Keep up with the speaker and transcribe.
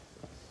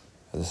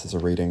This is a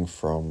reading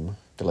from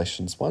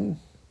Galatians 1,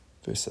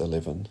 verse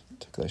 11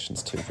 to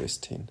Galatians 2, verse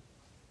 10.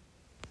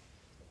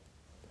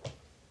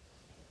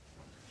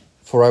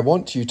 For I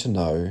want you to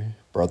know,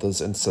 brothers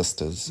and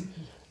sisters,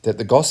 that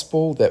the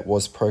gospel that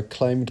was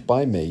proclaimed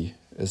by me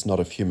is not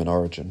of human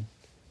origin.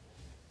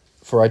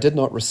 For I did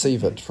not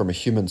receive it from a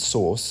human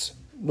source,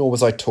 nor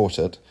was I taught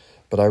it,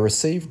 but I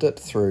received it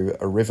through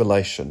a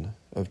revelation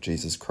of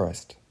Jesus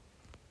Christ.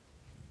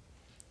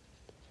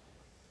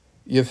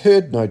 You have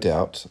heard, no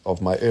doubt,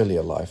 of my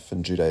earlier life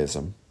in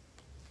Judaism.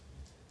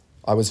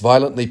 I was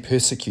violently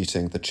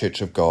persecuting the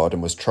Church of God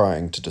and was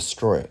trying to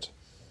destroy it.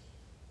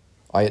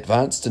 I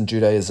advanced in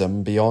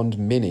Judaism beyond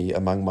many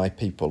among my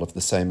people of the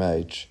same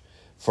age,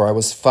 for I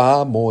was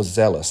far more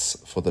zealous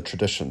for the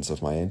traditions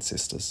of my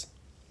ancestors.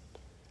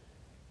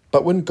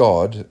 But when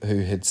God, who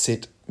had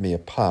set me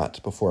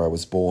apart before I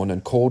was born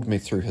and called me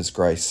through his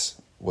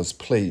grace, was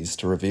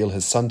pleased to reveal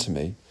his Son to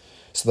me,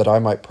 so that I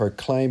might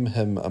proclaim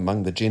him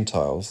among the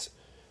Gentiles,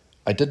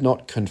 I did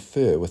not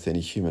confer with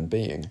any human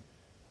being,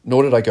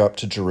 nor did I go up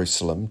to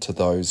Jerusalem to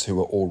those who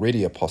were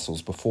already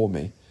apostles before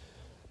me,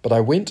 but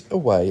I went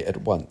away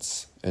at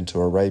once into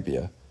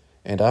Arabia,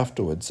 and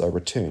afterwards I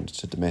returned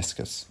to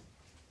Damascus.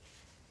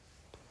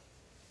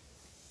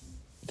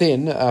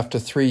 Then, after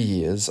 3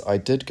 years, I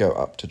did go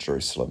up to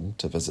Jerusalem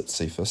to visit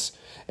Cephas,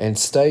 and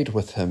stayed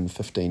with him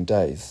 15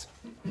 days.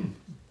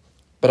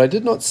 But I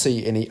did not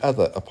see any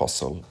other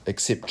apostle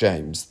except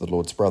James, the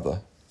Lord's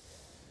brother.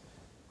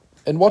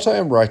 In what I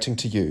am writing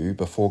to you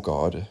before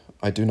God,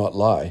 I do not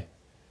lie.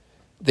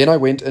 Then I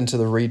went into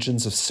the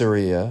regions of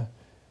Syria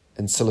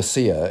and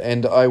Cilicia,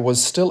 and I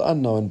was still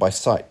unknown by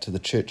sight to the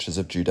churches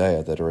of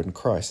Judea that are in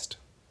Christ.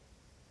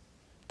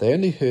 They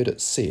only heard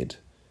it said,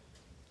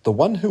 "The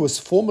one who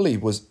formerly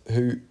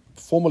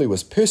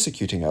was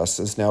persecuting us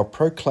is now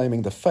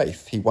proclaiming the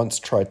faith he once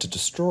tried to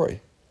destroy."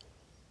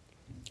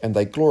 And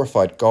they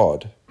glorified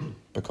God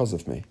because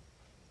of me.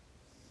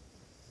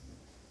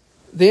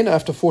 Then,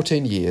 after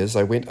 14 years,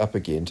 I went up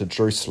again to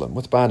Jerusalem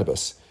with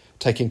Barnabas,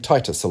 taking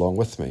Titus along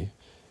with me.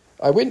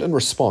 I went in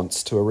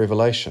response to a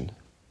revelation.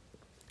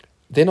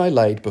 Then I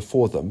laid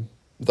before them,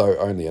 though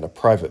only in a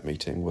private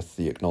meeting with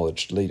the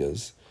acknowledged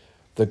leaders,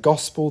 the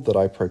gospel that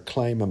I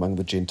proclaim among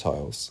the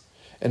Gentiles,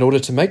 in order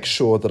to make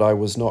sure that I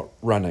was not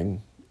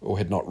running, or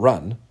had not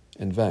run,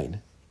 in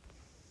vain.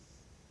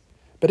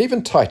 But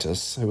even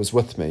Titus, who was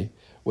with me,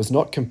 was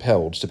not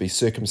compelled to be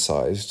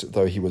circumcised,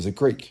 though he was a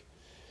Greek.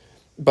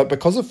 But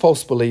because of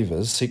false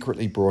believers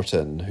secretly brought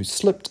in, who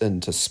slipped in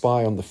to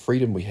spy on the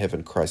freedom we have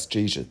in Christ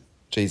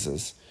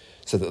Jesus,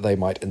 so that they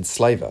might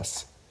enslave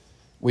us,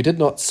 we did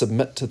not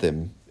submit to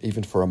them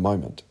even for a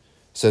moment,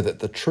 so that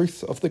the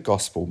truth of the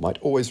gospel might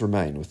always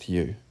remain with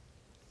you.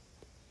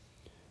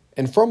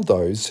 And from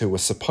those who were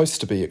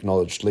supposed to be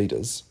acknowledged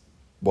leaders,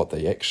 what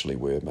they actually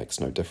were makes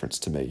no difference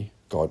to me.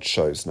 God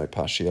shows no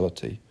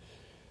partiality.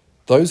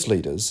 Those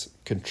leaders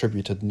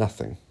contributed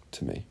nothing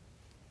to me.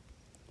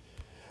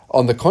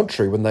 On the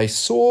contrary, when they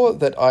saw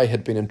that I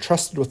had been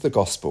entrusted with the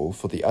gospel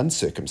for the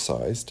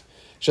uncircumcised,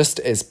 just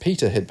as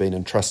Peter had been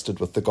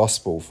entrusted with the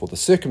gospel for the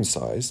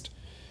circumcised,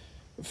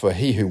 for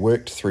he who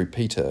worked through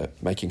Peter,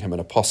 making him an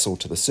apostle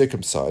to the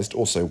circumcised,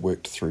 also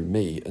worked through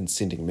me in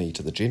sending me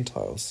to the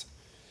Gentiles.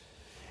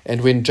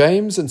 And when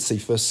James and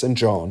Cephas and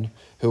John,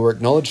 who were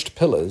acknowledged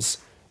pillars,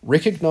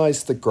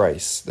 recognized the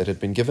grace that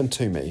had been given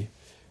to me,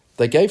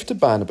 they gave to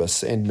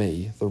Barnabas and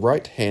me the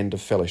right hand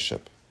of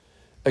fellowship,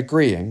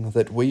 agreeing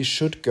that we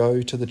should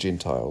go to the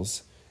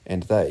Gentiles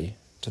and they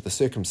to the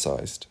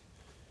circumcised.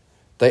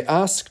 They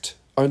asked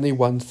only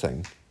one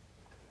thing,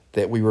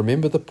 that we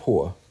remember the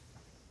poor,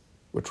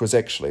 which was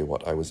actually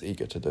what I was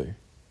eager to do.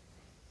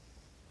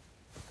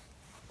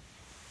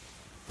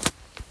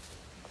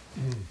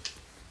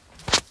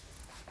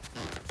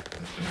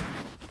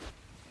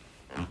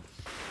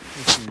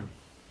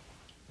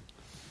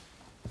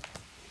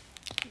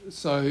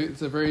 So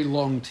it's a very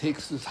long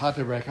text. It's hard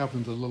to rack up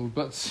into little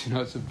bits.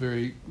 It's a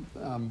very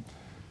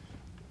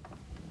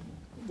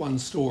one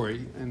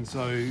story, and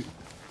so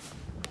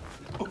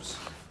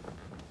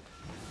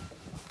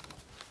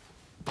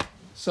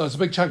So it's a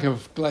big chunk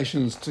of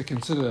Galatians to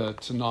consider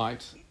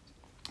tonight.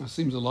 It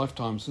seems a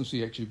lifetime since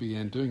we actually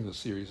began doing this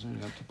series,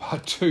 only up to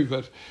part 2,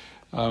 but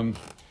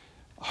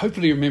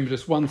hopefully you remember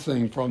just one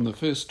thing from the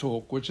first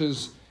talk, which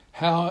is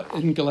how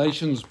in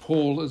Galatians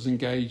Paul is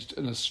engaged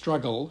in a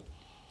struggle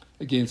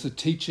against the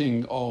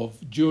teaching of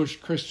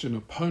Jewish Christian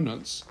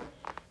opponents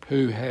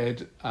who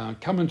had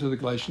come into the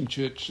Galatian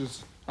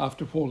churches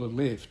after Paul had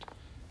left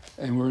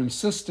and were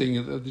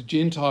insisting that the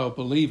Gentile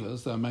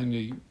believers, they were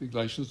mainly the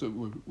Galatians that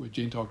were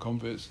Gentile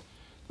converts,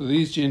 that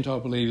these Gentile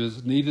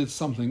believers needed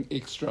something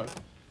extra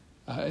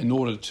in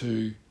order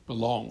to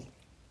belong.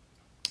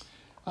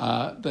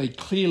 They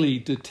clearly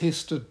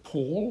detested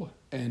Paul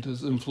and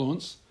his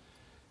influence,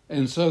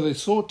 and so they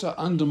sought to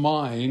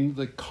undermine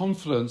the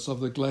confidence of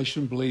the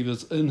Galatian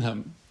believers in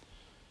him,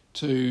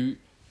 to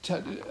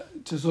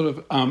sort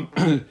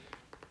of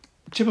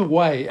chip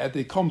away at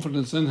their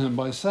confidence in him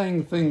by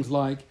saying things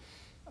like,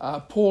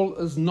 Paul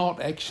is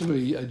not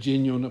actually a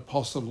genuine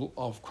apostle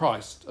of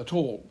Christ at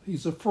all.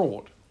 He's a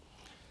fraud.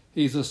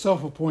 He's a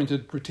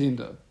self-appointed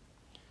pretender.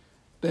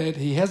 That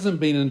he hasn't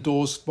been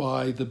endorsed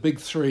by the big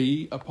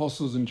three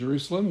apostles in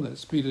Jerusalem,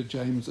 that's Peter,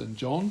 James and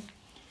John,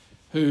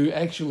 who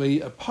actually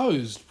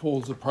opposed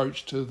Paul's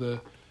approach to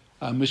the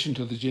mission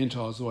to the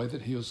Gentiles, the way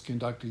that he was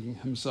conducting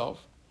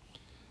himself.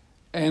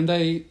 And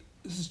they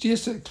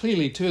suggested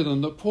clearly to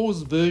them that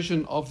Paul's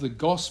version of the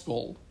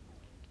gospel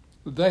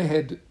that they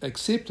had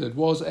accepted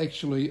was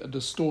actually a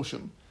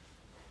distortion.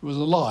 It was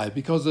a lie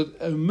because it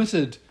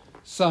omitted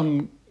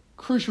some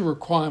crucial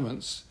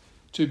requirements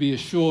to be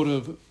assured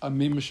of a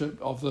membership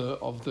of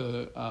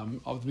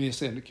the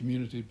Messianic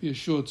community, be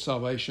assured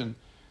salvation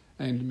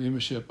and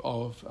membership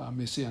of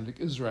Messianic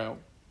Israel.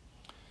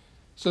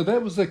 So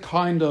that was the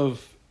kind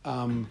of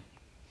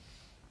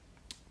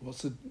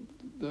what's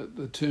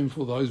the term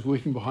for those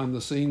working behind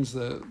the scenes?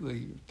 The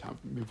can't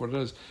remember what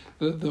it is.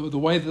 The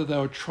way that they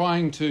were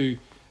trying to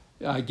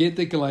get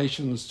the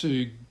Galatians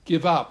to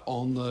give up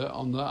on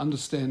the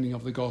understanding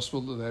of the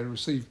gospel that they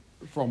received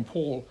from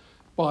Paul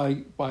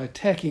by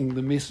attacking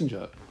the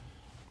messenger,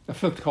 a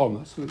fifth column.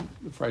 That's the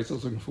phrase I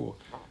was looking for.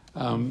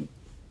 And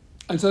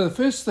so the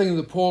first thing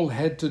that Paul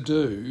had to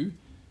do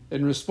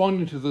in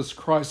responding to this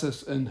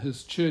crisis in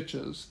his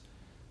churches,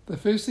 the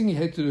first thing he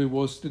had to do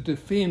was to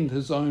defend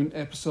his own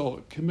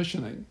apostolic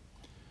commissioning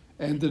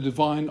and the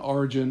divine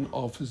origin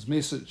of his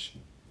message.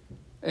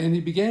 And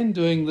he began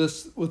doing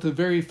this with the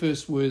very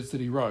first words that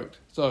he wrote.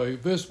 So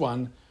verse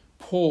 1,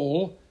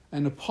 Paul,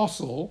 an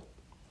apostle,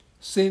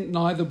 sent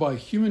neither by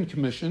human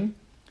commission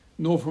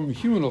nor from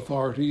human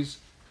authorities,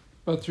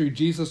 but through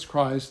Jesus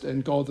Christ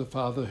and God the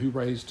Father who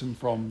raised him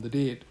from the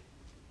dead.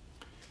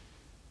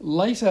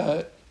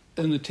 Later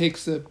in the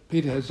text that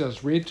Peter has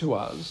just read to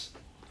us,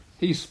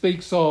 he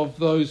speaks of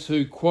those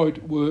who,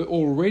 quote, were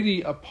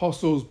already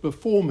apostles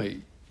before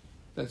me.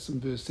 That's in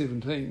verse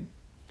 17.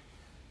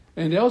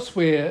 And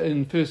elsewhere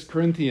in 1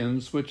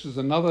 Corinthians, which is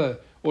another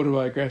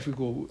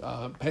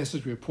autobiographical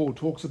passage where Paul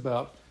talks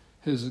about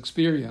his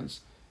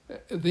experience,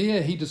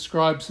 there he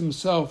describes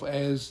himself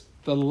as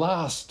the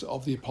last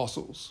of the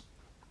apostles.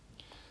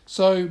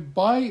 So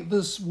by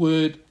this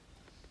word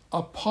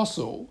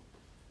apostle,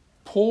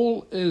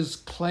 Paul is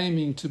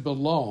claiming to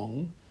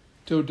belong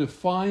to a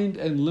defined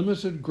and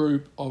limited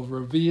group of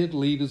revered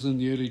leaders in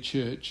the early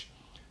church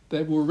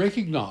that were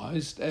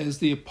recognized as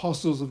the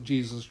apostles of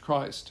Jesus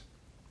Christ.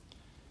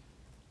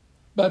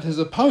 But his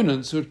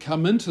opponents, who had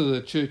come into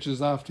the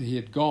churches after he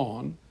had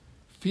gone,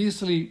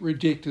 fiercely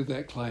rejected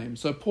that claim.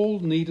 So Paul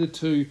needed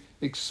to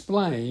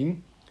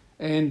explain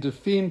and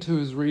defend to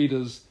his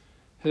readers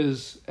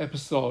his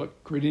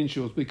apostolic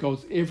credentials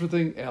because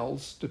everything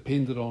else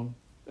depended on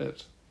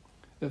it.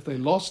 If they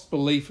lost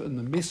belief in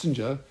the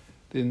messenger,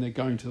 then they're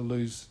going to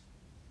lose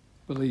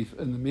belief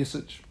in the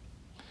message.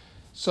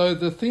 So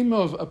the theme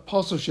of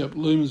apostleship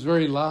looms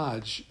very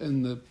large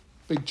in the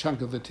big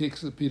chunk of the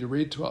text that Peter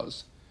read to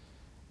us.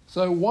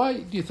 So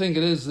why do you think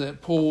it is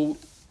that Paul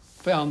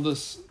found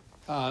this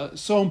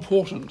so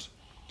important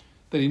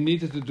that he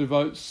needed to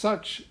devote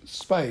such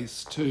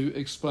space to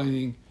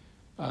explaining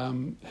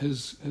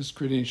his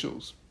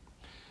credentials?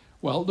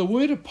 Well, the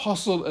word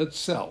apostle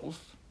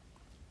itself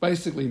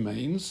basically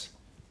means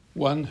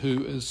one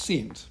who is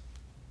sent.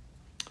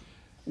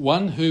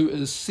 One who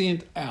is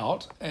sent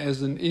out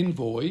as an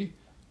envoy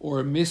or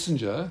a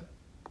messenger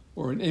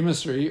or an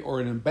emissary or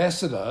an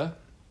ambassador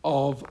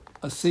of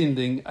a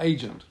sending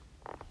agent.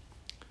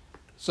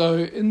 So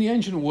in the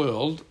ancient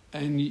world,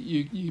 and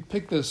you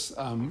pick this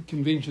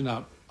convention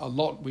up a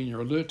lot when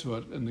you're alert to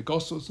it, in the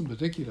Gospels in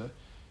particular,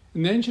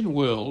 in the ancient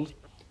world,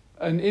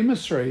 an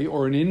emissary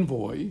or an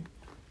envoy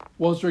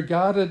was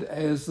regarded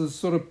as the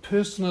sort of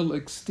personal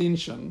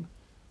extension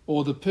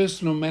or the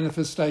personal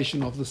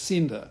manifestation of the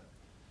sender.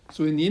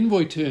 So when the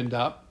envoy turned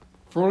up,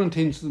 for all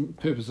intents and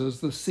purposes,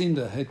 the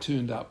sender had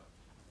turned up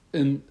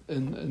in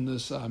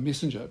this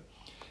messenger.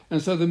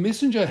 And so the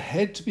messenger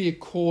had to be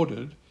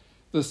accorded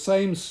the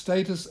same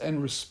status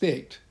and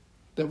respect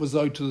that was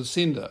owed to the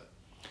sender.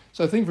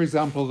 So think, for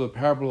example, the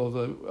parable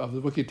of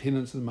the wicked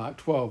tenants in Mark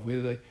 12,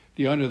 where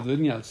the owner of the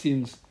vineyard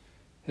sends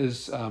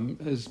his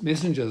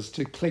messengers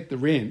to collect the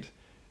rent,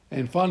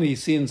 and finally he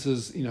sends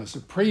his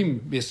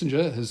supreme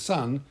messenger, his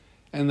son,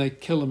 and they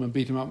kill him and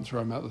beat him up and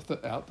throw him out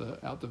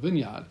the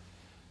vineyard.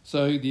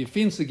 So the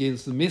offence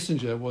against the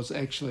messenger was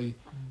actually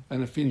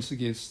an offence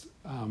against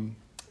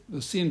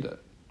the sender.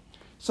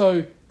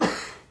 So,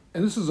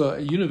 and this is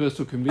a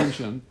universal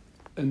convention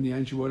in the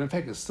ancient world. In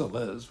fact, it still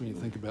is when you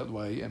think about the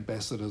way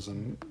ambassadors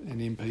and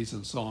MPs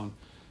and so on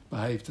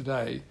behave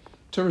today.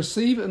 To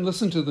receive and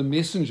listen to the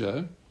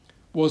messenger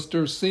was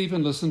to receive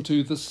and listen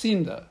to the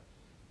sender.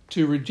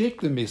 To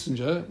reject the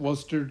messenger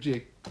was to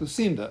reject the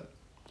sender.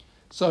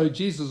 So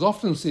Jesus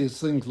often says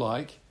things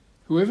like,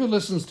 whoever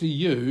listens to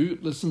you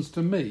listens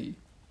to me,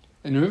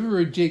 and whoever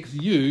rejects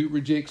you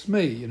rejects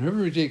me, and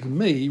whoever rejects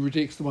me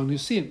rejects the one who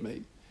sent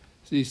me.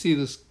 So you see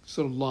this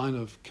sort of line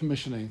of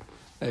commissioning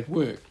at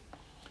work.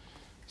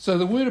 So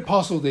the word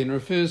apostle then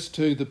refers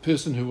to the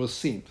person who was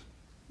sent,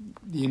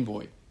 the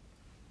envoy.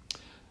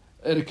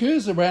 It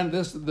occurs around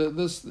this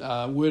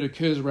word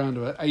occurs around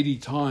about 80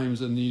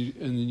 times in the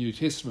New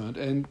Testament,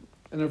 and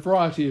in a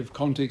variety of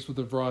contexts with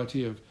a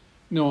variety of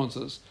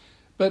nuances.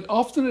 But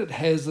often it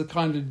has the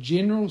kind of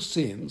general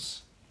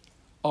sense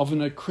of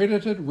an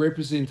accredited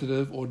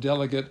representative or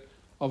delegate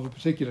of a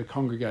particular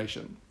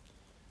congregation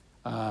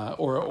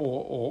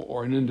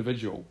or an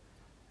individual.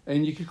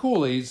 And you could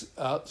call these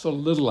sort of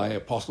little a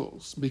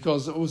apostles,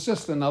 because it was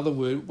just another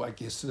word, I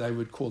guess today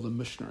we'd call them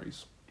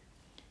missionaries.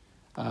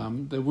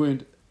 There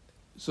weren't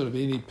sort of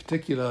any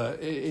particular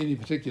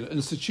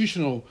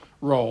institutional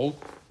role.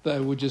 They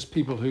were just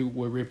people who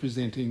were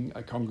representing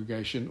a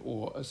congregation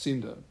or a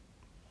sender.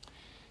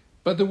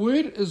 But the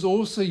word is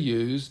also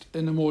used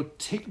in a more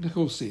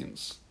technical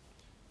sense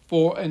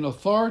for an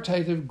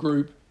authoritative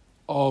group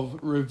of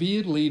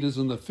revered leaders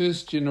in the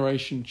first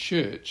generation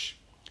church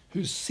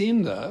whose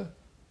sender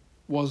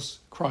was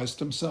Christ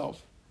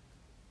himself.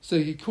 So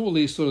you could call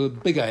these sort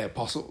of big A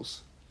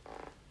apostles.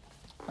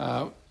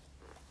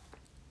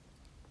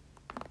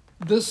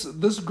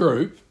 This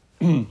group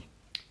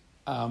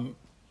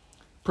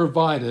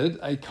provided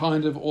a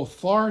kind of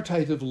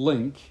authoritative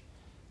link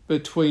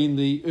between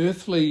the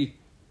earthly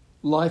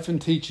life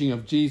and teaching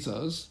of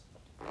Jesus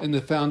and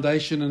the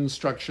foundation and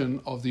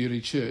instruction of the early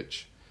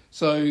church.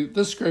 So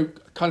this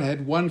group kind of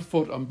had one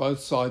foot on both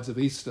sides of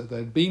Easter.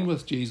 They'd been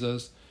with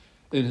Jesus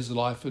in his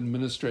life and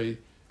ministry.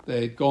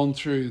 They had gone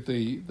through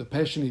the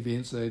passion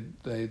events.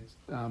 They'd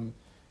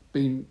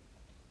been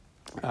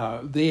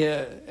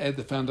there at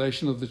the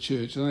foundation of the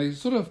church, and they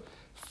sort of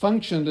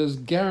functioned as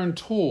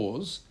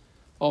guarantors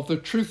of the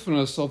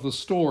truthfulness of the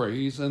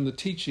stories and the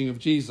teaching of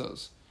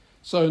Jesus.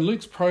 So in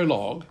Luke's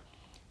prologue,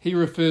 he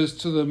refers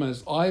to them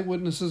as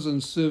eyewitnesses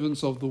and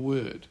servants of the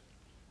word.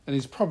 And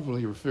he's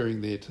probably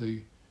referring there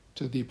to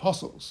the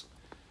apostles,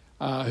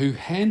 who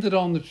handed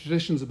on the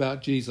traditions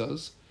about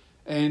Jesus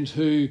and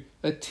who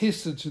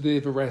attested to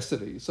their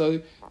veracity.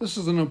 So this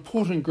is an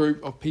important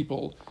group of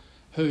people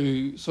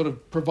who sort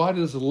of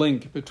provided us a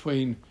link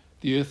between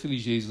the earthly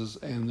Jesus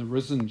and the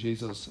risen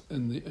Jesus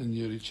in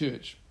the early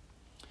church.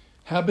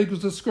 How big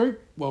was this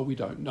group? Well, we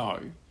don't know.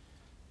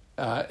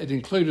 It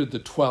included the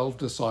 12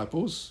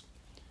 disciples.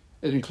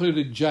 It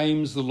included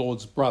James, the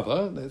Lord's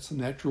brother. That's the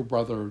natural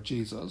brother of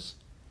Jesus.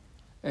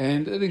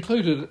 And it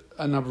included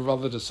a number of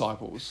other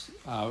disciples.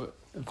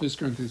 In 1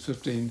 Corinthians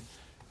 15,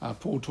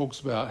 Paul talks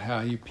about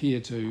how he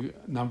appeared to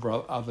a number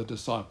of other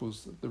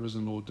disciples that the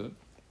risen Lord did.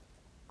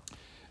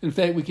 In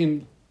fact, we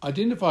can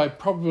identify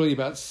probably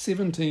about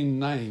 17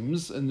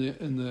 names in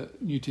the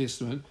New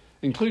Testament,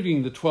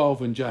 including the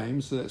 12 in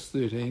James, so that's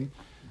 13,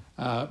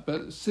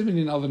 but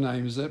 17 other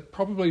names that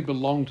probably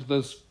belong to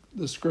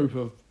this group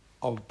of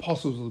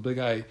apostles of the big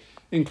A,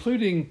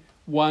 including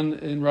one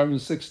in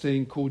Romans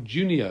 16 called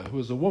Junia, who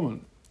was a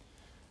woman.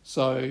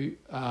 So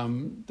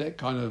that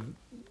kind of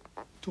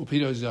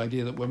torpedoes the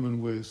idea that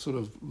women were sort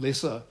of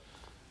lesser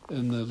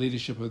in the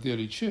leadership of the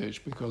early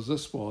church, because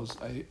this was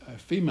a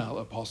female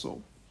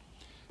apostle.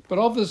 But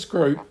of this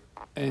group,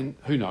 and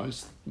who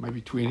knows, maybe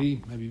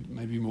 20,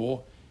 maybe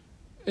more,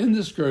 in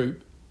this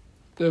group,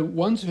 the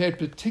ones who had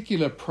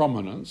particular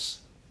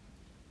prominence,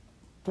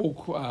 Paul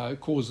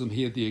calls them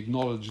here the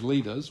acknowledged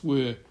leaders,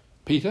 were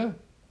Peter,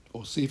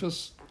 or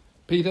Cephas,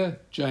 Peter,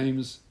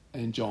 James,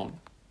 and John.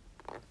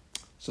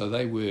 So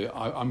they were,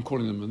 I'm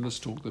calling them in this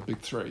talk, the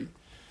big three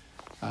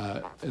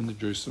in the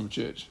Jerusalem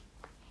church.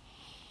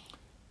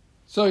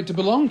 So to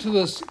belong to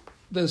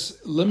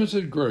this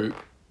limited group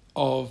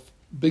of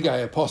big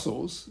A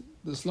apostles,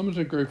 this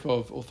limited group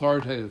of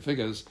authoritative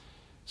figures,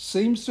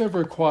 seems to have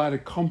required a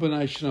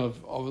combination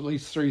of at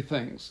least three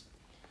things.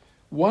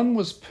 One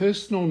was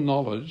personal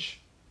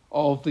knowledge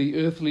of the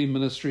earthly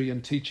ministry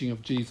and teaching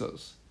of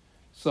Jesus.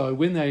 So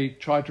when they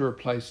tried to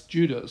replace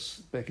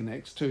Judas back in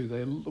Acts 2,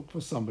 they looked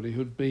for somebody who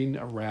had been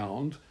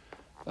around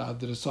the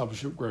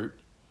discipleship group.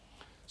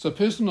 So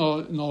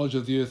personal knowledge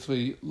of the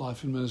earthly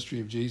life and ministry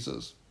of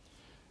Jesus.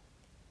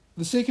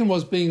 The second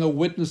was being a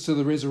witness to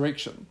the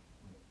resurrection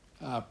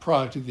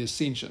prior to the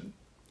ascension.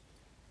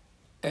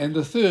 And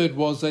the third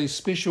was a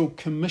special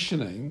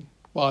commissioning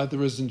by the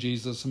risen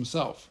Jesus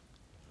himself.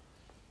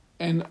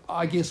 And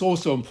I guess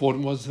also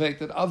important was the fact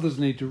that others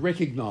need to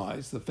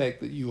recognise the fact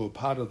that you were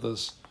part of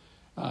this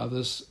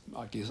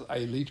I guess,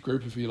 elite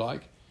group, if you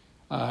like,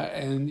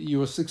 and you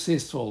were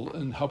successful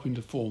in helping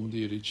to form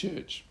the early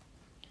church.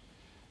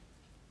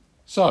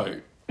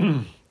 So,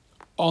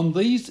 on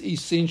these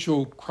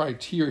essential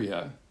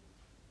criteria,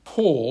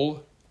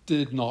 Paul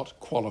did not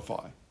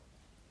qualify.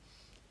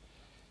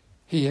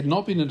 He had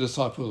not been a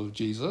disciple of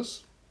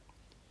Jesus.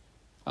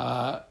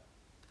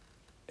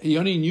 He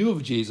only knew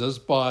of Jesus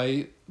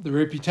by the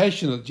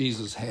reputation that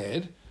Jesus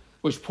had,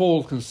 which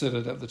Paul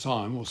considered at the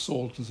time, or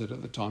Saul considered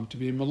at the time, to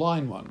be a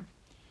malign one.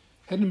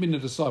 Hadn't been a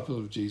disciple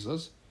of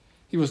Jesus.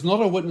 He was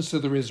not a witness to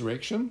the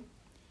resurrection,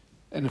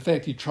 and in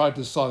fact he tried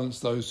to silence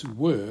those who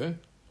were,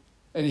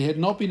 and he had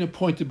not been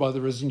appointed by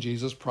the risen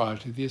Jesus prior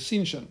to the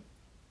ascension.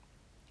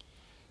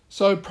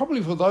 So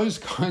probably for those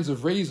kinds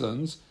of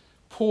reasons,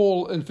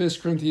 Paul in 1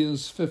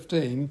 Corinthians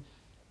 15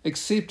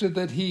 accepted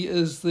that he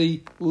is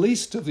the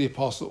least of the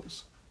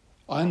apostles.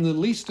 I am the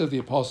least of the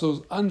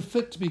apostles,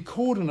 unfit to be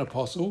called an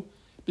apostle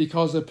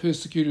because I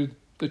persecuted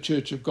the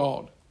church of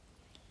God.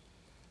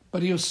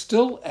 But he was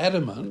still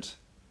adamant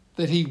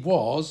that he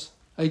was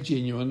a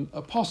genuine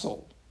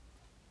apostle.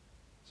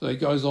 So he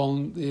goes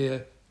on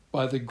there,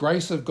 by the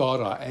grace of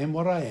God I am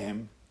what I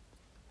am,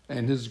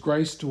 and his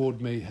grace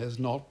toward me has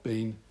not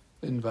been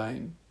in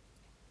vain.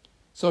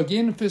 So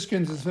again in 1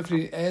 Corinthians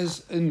 15,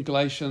 as in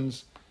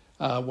Galatians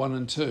 1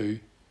 and 2,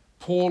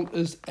 Paul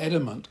is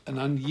adamant and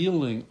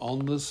unyielding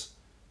on this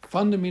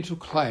fundamental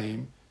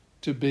claim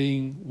to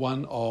being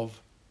one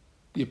of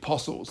the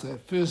apostles,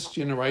 that first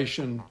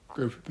generation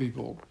group of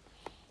people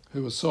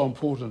who was so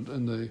important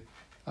in the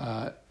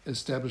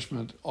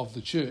establishment of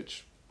the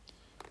church.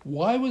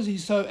 Why was he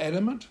so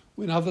adamant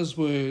when others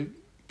were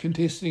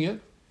contesting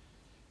it?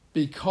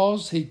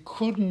 Because he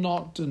could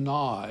not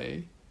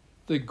deny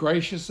the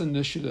gracious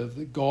initiative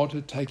that God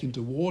had taken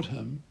toward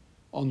him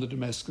on the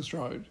Damascus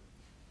Road.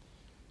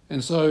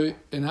 And so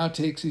in our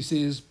text he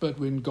says, "But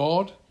when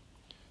God,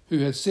 who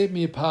had set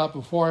me apart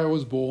before I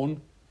was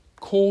born,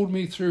 called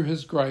me through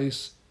his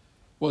grace,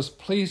 was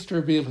pleased to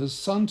reveal his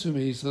Son to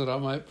me so that I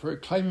might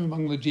proclaim him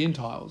among the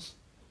Gentiles.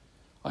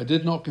 I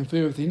did not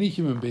confer with any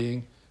human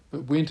being,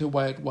 but went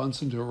away at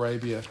once into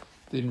Arabia,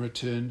 then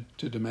returned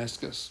to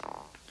Damascus."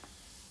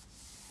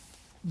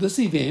 This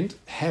event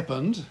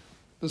happened,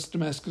 this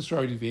Damascus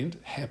Road event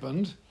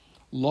happened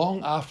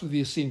long after the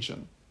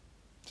ascension.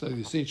 So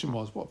the ascension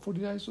was,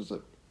 40 days was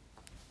it?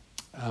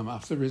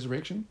 After the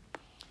resurrection.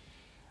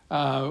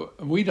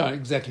 We don't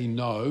exactly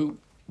know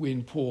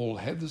when Paul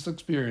had this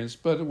experience,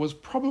 but it was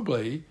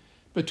probably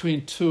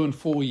between 2 and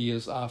 4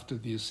 years after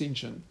the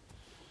ascension.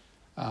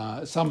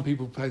 Some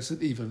people place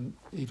it even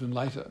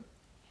later.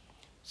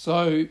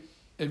 So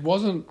it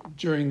wasn't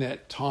during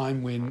that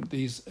time when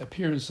these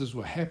appearances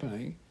were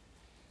happening,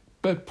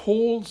 but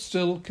Paul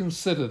still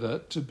considered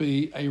it to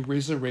be a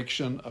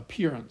resurrection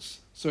appearance.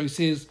 So he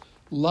says,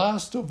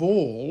 last of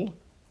all,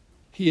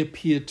 he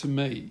appeared to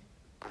me.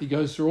 He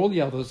goes through all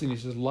the others and he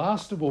says,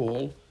 last of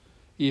all,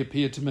 he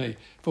appeared to me.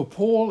 For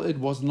Paul, it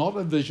was not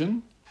a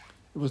vision,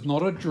 it was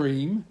not a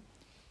dream,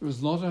 it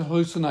was not a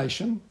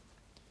hallucination.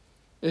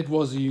 It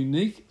was a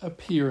unique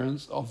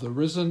appearance of the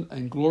risen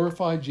and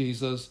glorified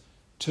Jesus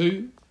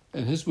to,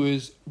 in his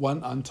words,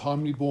 one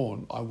untimely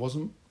born. I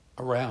wasn't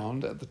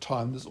around at the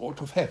time this ought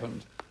to have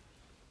happened,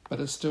 but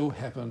it still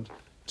happened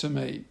to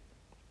me.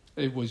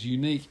 It was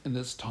unique in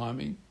its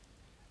timing,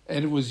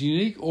 and it was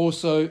unique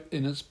also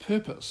in its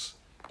purpose.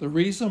 The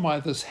reason why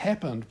this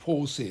happened,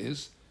 Paul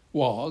says,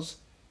 was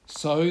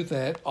so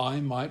that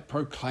I might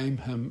proclaim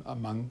him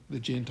among the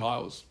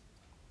Gentiles.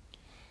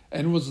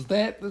 And it was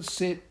that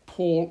set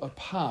Paul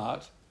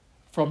apart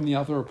from the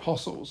other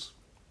apostles.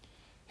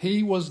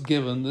 He was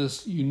given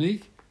this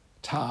unique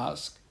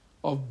task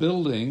of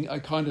building a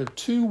kind of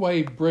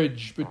two-way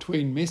bridge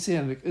between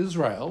Messianic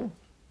Israel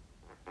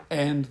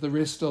and the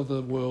rest of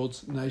the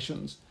world's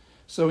nations.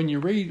 So when you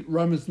read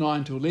Romans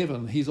 9 to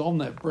 11, he's on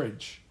that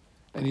bridge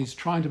and he's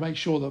trying to make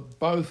sure that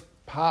both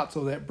parts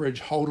of that bridge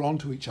hold on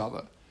to each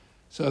other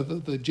so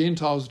that the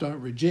Gentiles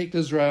don't reject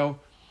Israel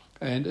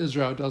and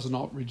Israel does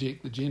not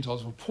reject the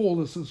Gentiles. For Paul,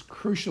 this is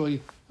crucially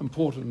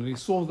important, and he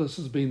saw this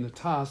as being the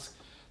task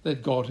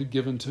that God had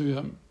given to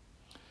him.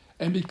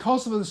 And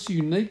because of this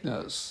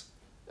uniqueness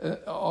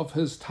of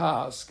his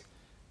task,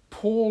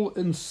 Paul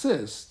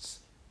insists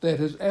that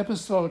his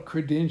apostolic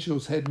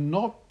credentials had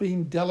not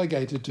been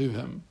delegated to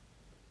him,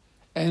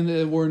 and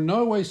they were in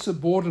no way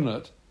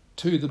subordinate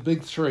to the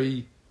big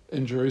three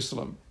in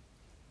Jerusalem.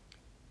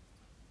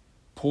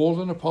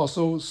 Paul, an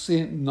apostle,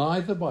 sent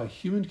neither by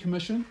human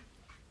commission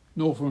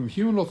nor from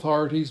human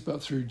authorities,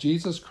 but through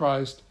Jesus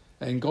Christ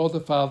and God the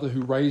Father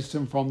who raised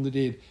him from the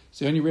dead. It's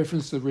the only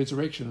reference to the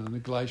resurrection in the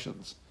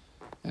Galatians,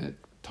 and it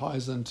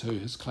ties into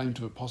his claim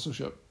to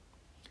apostleship.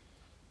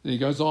 Then he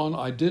goes on,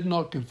 I did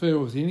not confer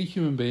with any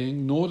human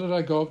being, nor did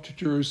I go up to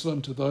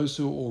Jerusalem to those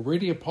who were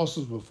already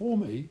apostles before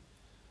me,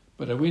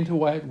 but I went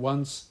away at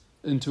once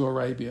into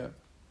Arabia.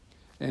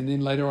 And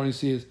then later on he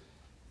says,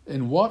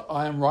 in what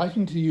I am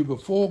writing to you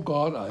before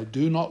God, I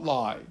do not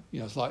lie.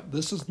 It's like,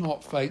 this is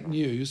not fake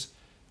news,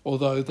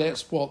 although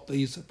that's what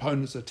these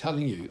opponents are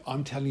telling you.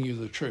 I'm telling you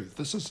the truth.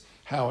 This is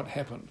how it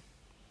happened.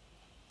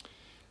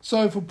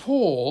 So for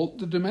Paul,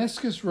 the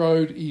Damascus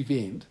Road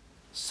event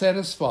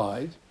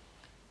satisfied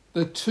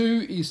the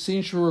two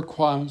essential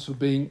requirements for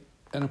being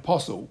an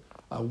apostle: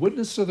 a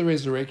witness to the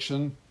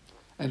resurrection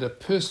and a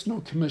personal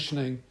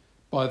commissioning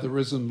by the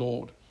risen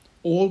Lord,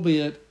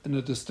 albeit in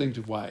a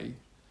distinctive way.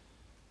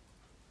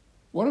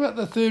 What about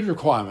the third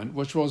requirement,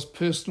 which was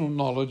personal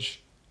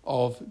knowledge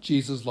of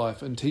Jesus'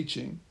 life and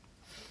teaching?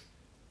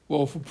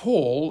 Well, for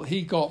Paul,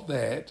 he got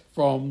that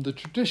from the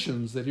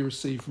traditions that he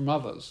received from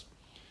others.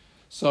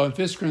 So in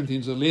 1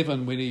 Corinthians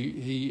 11, when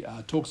he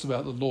talks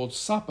about the Lord's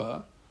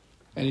Supper,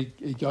 and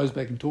he goes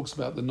back and talks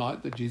about the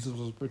night that Jesus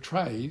was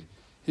betrayed,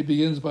 he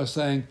begins by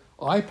saying,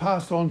 I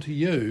passed on to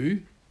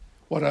you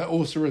what I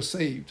also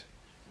received.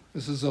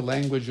 This is a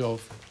language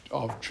of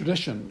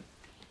tradition,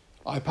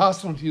 I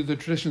pass on to you the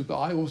traditions that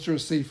I also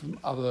received from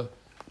other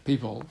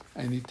people.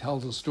 And he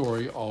tells a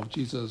story of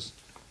Jesus'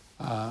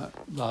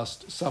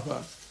 Last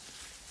Supper.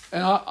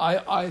 And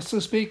I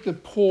suspect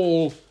that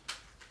Paul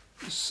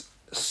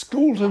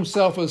schooled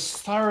himself as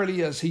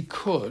thoroughly as he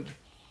could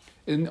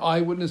in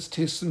eyewitness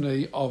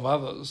testimony of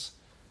others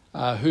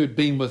who had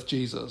been with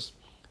Jesus.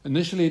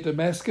 Initially at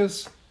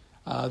Damascus,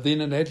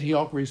 then in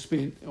Antioch where he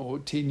spent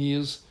 10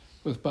 years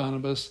with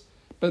Barnabas.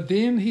 But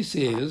then he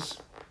says,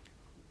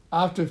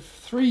 after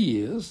 3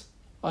 years,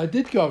 I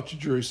did go up to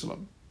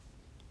Jerusalem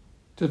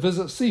to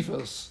visit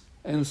Cephas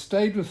and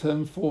stayed with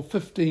him for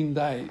 15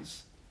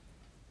 days.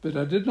 But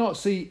I did not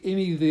see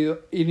any of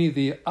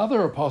the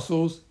other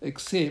apostles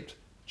except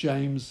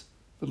James,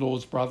 the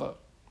Lord's brother.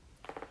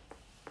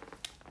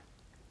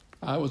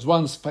 It was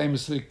once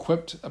famously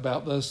quipped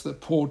about this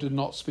that Paul did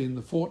not spend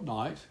the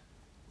fortnight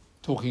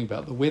talking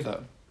about the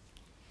weather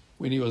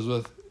when he was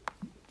with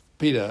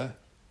Peter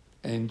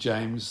and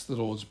James, the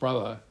Lord's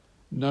brother.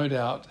 No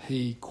doubt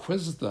he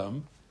quizzed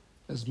them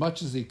as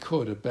much as he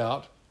could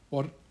about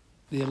what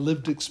their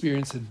lived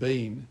experience had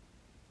been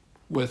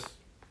with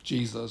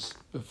Jesus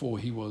before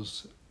he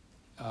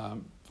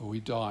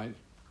died.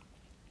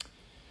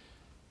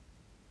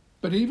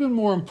 But even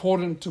more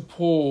important to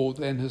Paul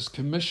than his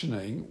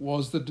commissioning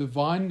was the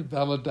divine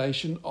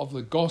validation of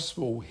the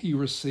gospel he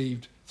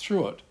received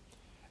through it,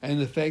 and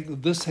the fact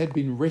that this had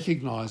been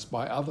recognized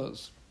by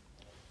others.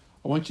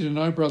 I want you to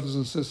know, brothers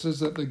and sisters,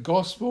 that the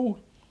gospel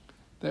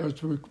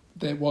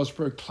that was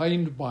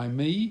proclaimed by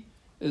me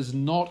is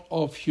not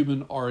of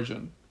human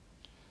origin.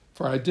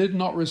 For I did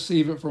not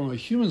receive it from a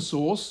human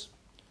source,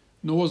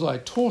 nor was I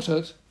taught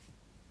it,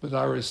 but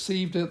I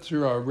received it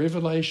through a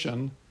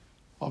revelation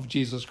of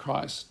Jesus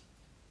Christ.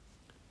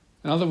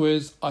 In other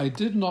words, I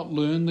did not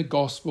learn the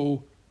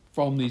gospel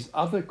from these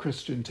other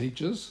Christian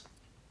teachers.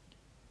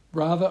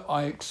 Rather,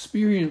 I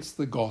experienced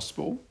the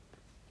gospel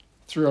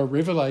through a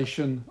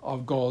revelation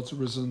of God's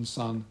risen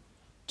Son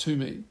to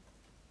me.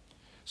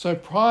 So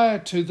prior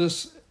to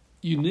this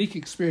unique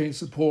experience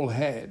that Paul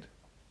had,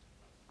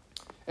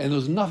 and there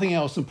was nothing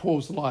else in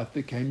Paul's life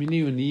that came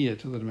anywhere near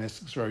to the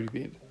Damascus Road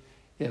event.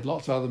 He had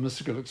lots of other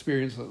mystical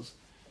experiences,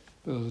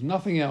 but there was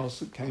nothing else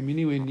that came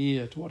anywhere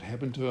near to what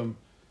happened to him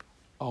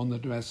on the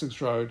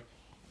Damascus Road.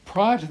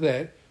 Prior to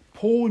that,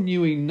 Paul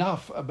knew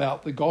enough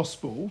about the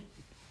gospel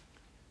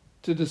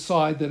to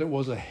decide that it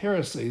was a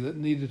heresy that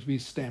needed to be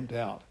stamped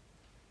out.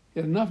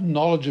 He had enough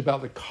knowledge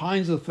about the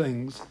kinds of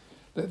things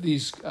that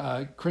these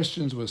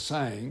Christians were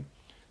saying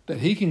that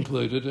he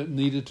concluded it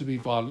needed to be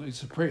violently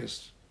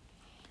suppressed.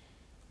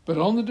 But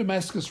on the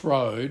Damascus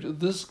Road,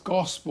 this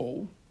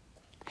gospel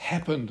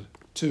happened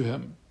to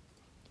him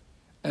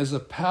as a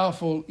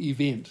powerful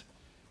event,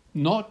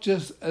 not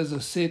just as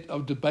a set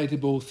of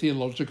debatable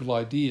theological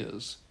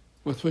ideas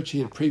with which he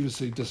had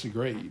previously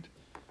disagreed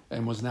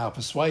and was now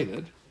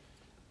persuaded.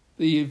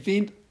 The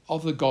event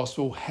of the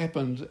gospel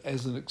happened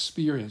as an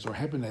experience, or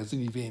happened as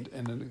an event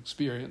and an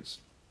experience.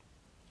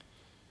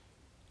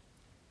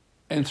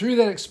 And through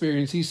that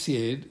experience, he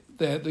said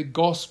that the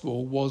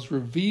gospel was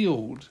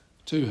revealed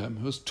to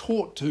him, was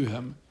taught to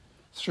him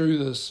through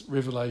this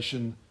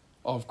revelation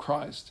of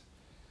Christ.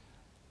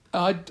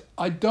 I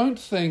don't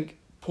think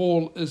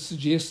Paul is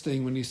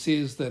suggesting when he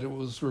says that it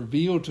was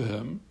revealed to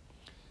him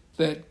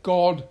that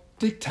God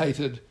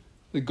dictated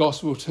the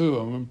gospel to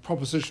him in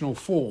propositional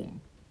form,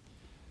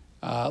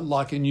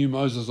 like a new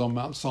Moses on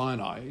Mount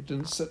Sinai. He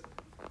didn't sit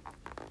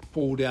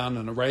Paul down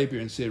in Arabia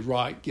and said,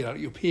 right, get out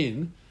your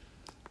pen,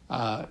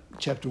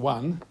 chapter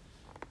 1.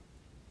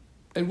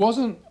 It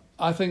wasn't,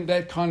 I think,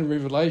 that kind of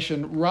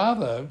revelation.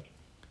 Rather,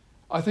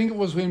 I think it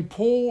was when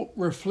Paul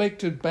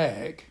reflected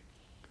back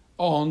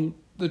on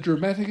the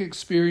dramatic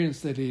experience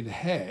that he'd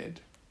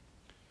had,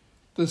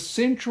 the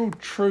central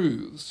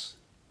truths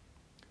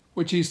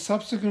which he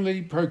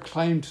subsequently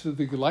proclaimed to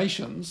the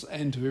Galatians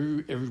and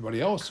to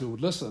everybody else who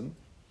would listen,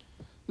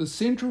 the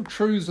central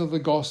truths of the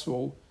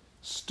gospel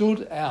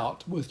stood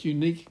out with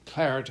unique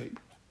clarity.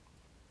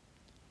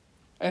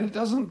 And it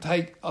doesn't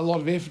take a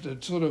lot of effort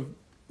to sort of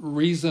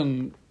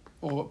reason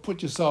or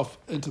put yourself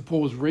into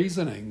Paul's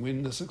reasoning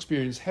when this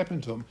experience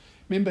happened to him.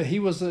 Remember, he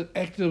was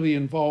actively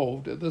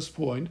involved at this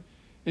point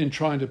in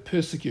trying to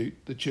persecute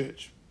the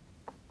church,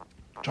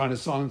 trying to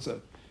silence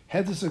it.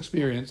 Had this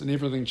experience and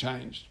everything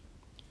changed.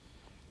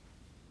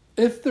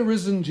 If the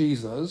risen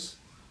Jesus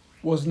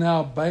was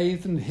now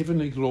bathed in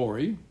heavenly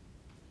glory,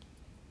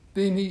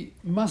 then he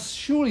must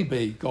surely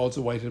be God's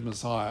awaited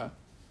Messiah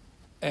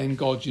and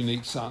God's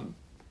unique Son.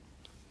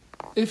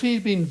 If he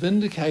had been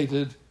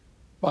vindicated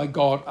by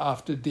God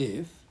after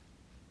death,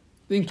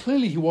 then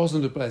clearly he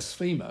wasn't a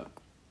blasphemer,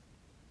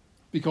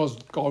 because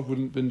God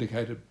wouldn't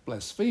vindicate a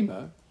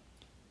blasphemer.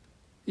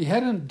 He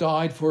hadn't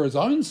died for his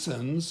own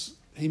sins,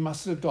 he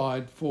must have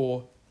died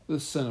for the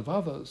sin of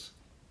others.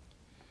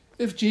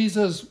 If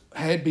Jesus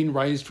had been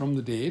raised from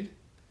the dead,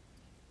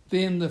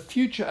 then the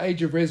future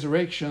age of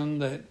resurrection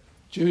that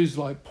Jews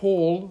like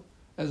Paul,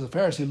 as a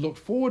Pharisee, looked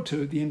forward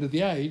to at the end of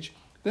the age,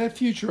 that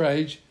future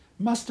age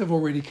must have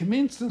already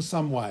commenced in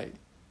some way,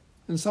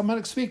 in some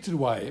unexpected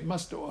way. It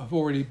must have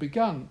already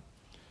begun,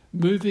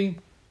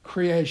 moving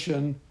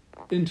creation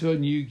into a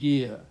new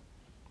gear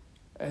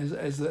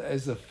as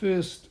the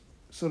first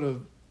sort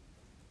of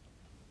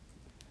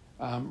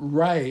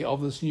ray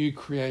of this new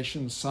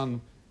creation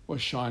sun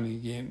was shining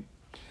again.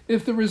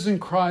 If the risen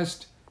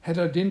Christ had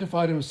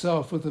identified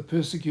himself with the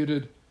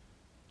persecuted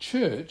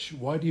church,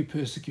 why do you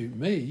persecute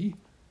me?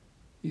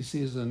 He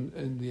says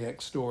in the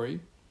Acts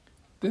story.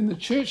 Then the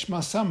church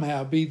must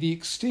somehow be the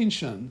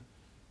extension,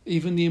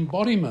 even the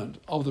embodiment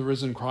of the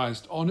risen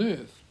Christ on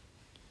earth.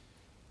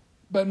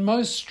 But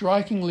most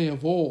strikingly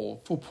of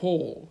all, for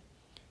Paul,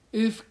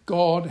 if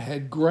God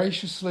had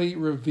graciously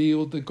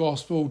revealed the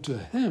gospel to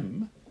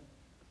him,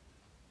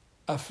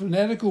 a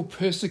fanatical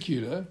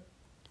persecutor,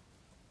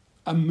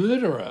 a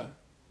murderer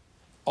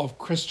of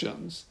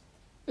Christians,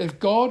 if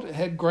God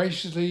had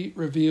graciously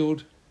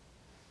revealed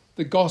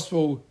the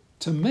gospel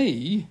to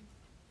me,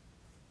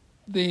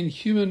 then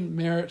human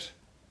merit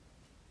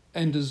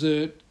and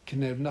desert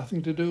can have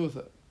nothing to do with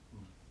it.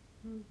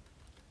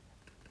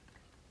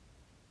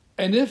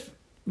 And if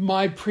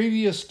my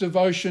previous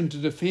devotion to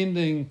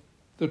defending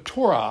the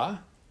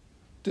Torah,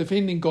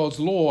 defending God's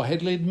law,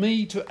 had led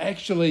me to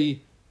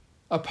actually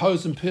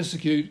oppose and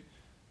persecute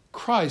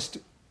Christ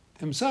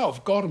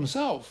himself, God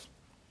himself,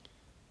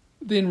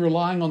 then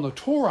relying on the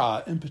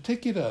Torah in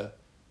particular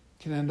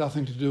can have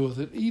nothing to do with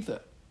it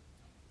either.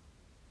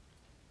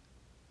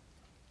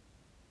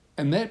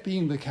 And that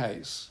being the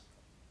case,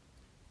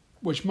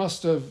 which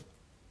must have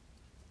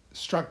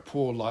struck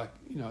Paul like,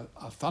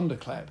 a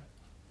thunderclap,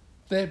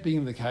 that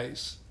being the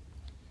case,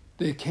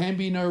 there can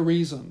be no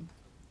reason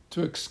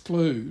to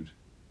exclude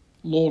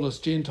lawless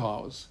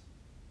Gentiles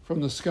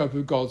from the scope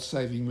of God's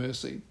saving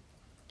mercy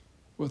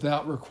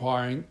without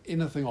requiring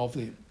anything of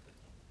them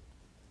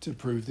to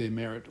prove their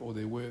merit or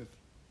their worth.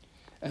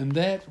 And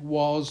that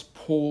was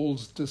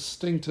Paul's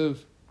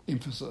distinctive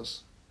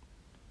emphasis.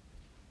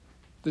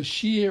 The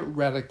sheer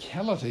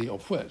radicality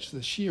of which,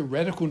 the sheer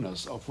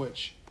radicalness of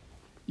which,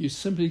 you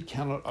simply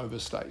cannot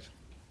overstate.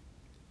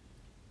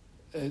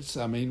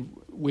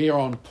 We're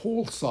on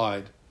Paul's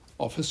side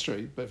of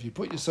history, but if you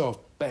put yourself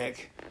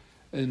back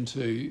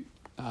into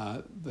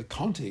the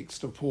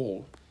context of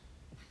Paul,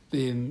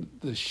 then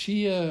the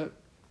sheer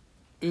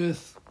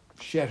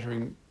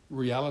earth-shattering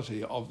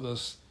reality of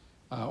this,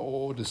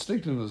 or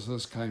distinctiveness of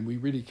this claim, we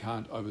really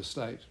can't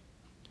overstate.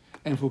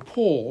 And for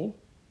Paul,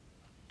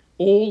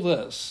 all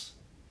this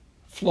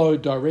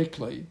flowed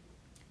directly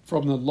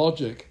from the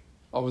logic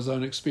of his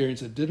own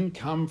experience. It didn't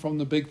come from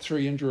the big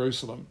three in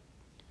Jerusalem.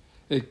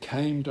 It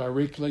came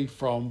directly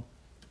from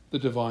the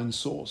divine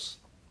source.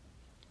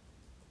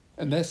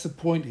 And that's the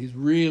point he's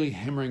really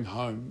hammering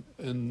home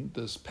in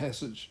this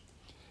passage.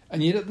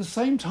 And yet at the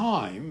same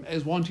time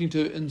as wanting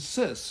to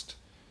insist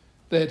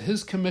that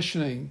his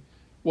commissioning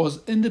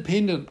was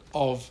independent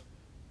of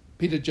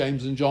Peter,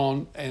 James and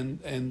John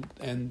and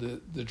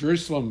the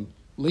Jerusalem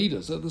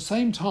leaders, at the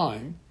same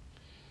time,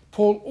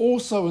 Paul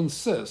also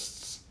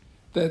insists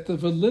that the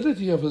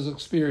validity of his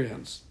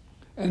experience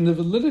and the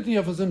validity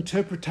of his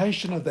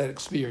interpretation of that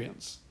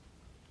experience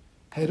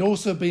had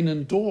also been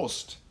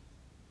endorsed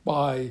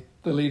by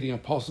the leading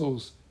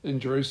apostles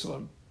in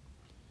Jerusalem.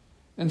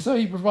 And so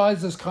he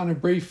provides this kind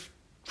of brief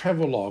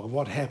travelogue of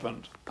what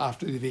happened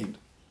after the event.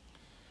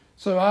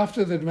 So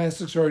after the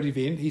Damascus Road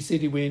event, he said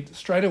he went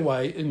straight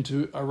away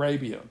into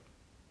Arabia.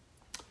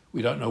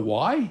 We don't know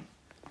why,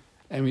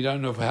 and we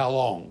don't know for how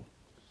long.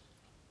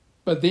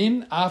 But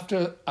then,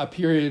 after a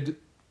period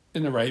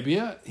in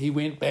Arabia, he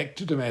went back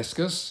to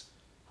Damascus,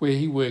 where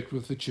he worked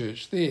with the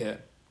church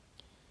there.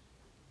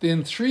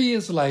 Then 3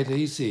 years later,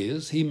 he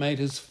says, he made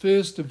his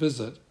first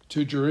visit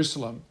to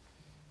Jerusalem,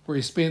 where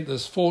he spent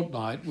this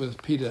fortnight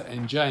with Peter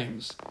and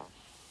James,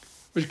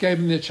 which gave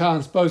him the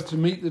chance both to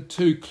meet the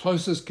two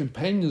closest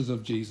companions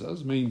of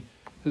Jesus,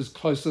 his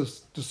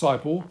closest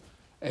disciple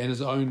and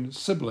his own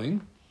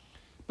sibling,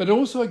 but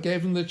also it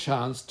gave him the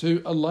chance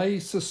to allay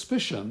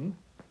suspicion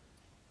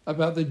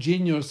about the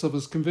genuineness of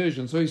his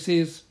conversion. So he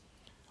says,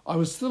 I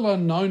was still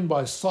unknown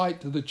by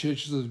sight to the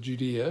churches of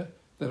Judea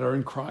that are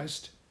in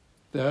Christ.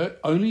 They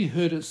only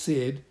heard it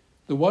said,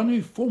 the one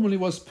who formerly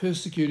was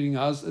persecuting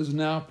us is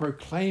now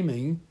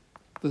proclaiming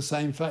the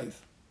same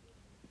faith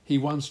he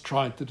once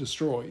tried to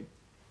destroy.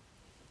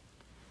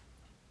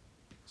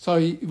 So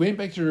he went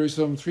back to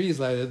Jerusalem 3 years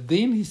later.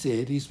 Then he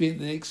said he spent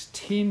the next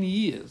 10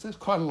 years, that's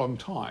quite a long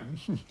time,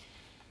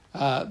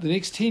 the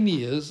next 10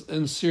 years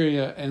in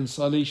Syria and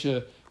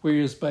Cilicia, where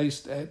he was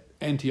based at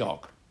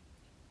Antioch,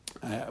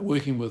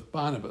 working with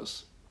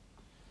Barnabas.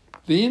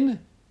 Then,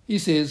 he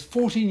says,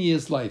 14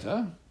 years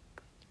later,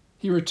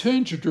 he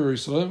returned to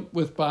Jerusalem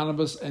with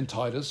Barnabas and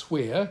Titus,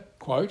 where,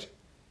 quote,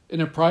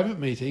 in a private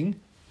meeting,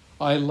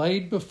 I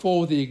laid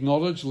before the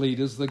acknowledged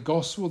leaders the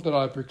gospel that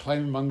I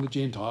proclaimed among the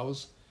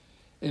Gentiles,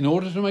 in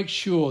order to make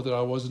sure that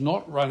I was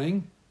not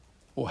running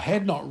or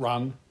had not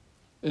run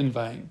in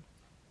vain.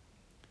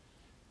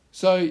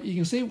 So you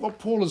can see what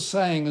Paul is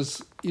saying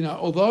is,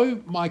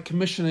 although my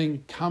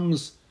commissioning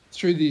comes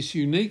through this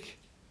unique,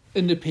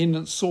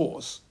 independent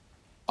source,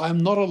 I am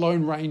not a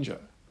lone ranger.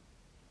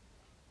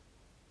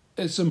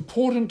 it's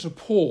important to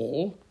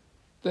Paul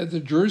that the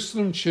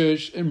Jerusalem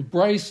church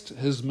embraced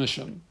his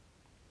mission,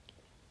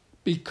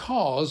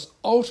 because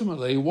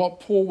ultimately what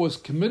Paul was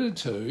committed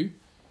to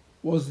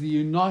was the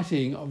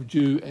uniting of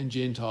Jew and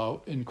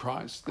Gentile in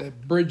Christ,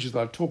 that bridge that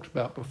I've talked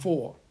about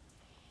before.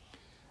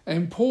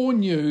 And Paul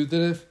knew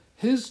that if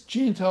his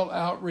Gentile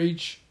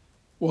outreach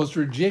was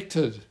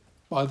rejected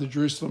by the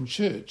Jerusalem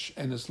church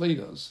and its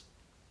leaders,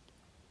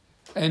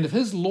 and if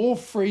his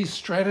law-free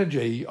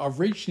strategy of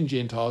reaching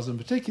Gentiles in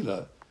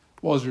particular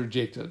was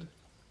rejected,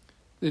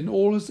 then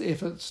all his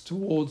efforts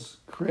towards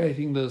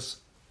creating this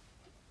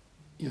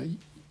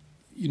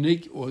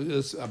unique, or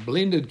this a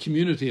blended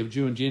community of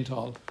Jew and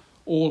Gentile,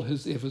 all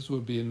his efforts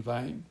would be in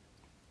vain.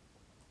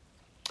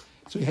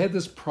 So he had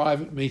this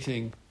private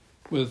meeting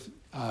with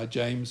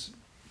James,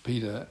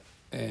 Peter,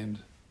 and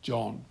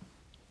John.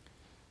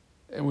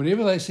 And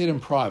whenever they said in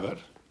private,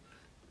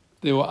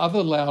 there were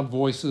other loud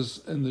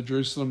voices in the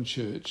Jerusalem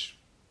church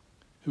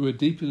who were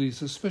deeply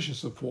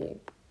suspicious of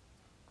Paul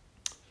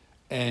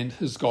and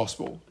his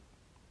gospel.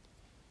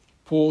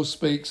 Paul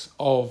speaks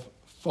of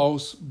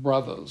false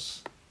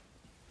brothers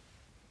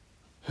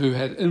who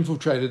had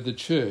infiltrated the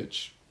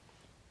church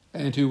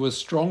and who were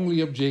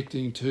strongly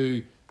objecting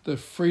to the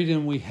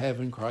freedom we have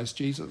in Christ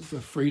Jesus,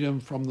 the freedom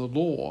from the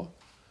law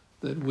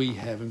that we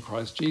have in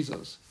Christ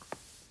Jesus.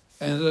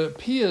 And it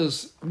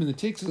appears, the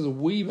text is a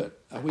wee bit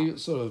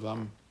sort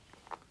of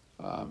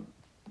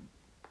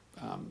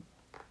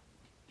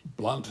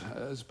blunt,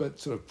 it's a bit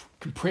sort of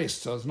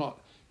compressed, so it's not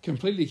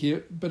completely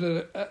clear, but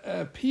it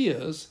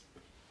appears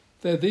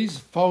that these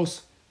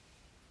false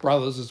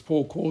brothers, as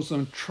Paul calls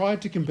them,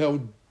 tried to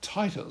compel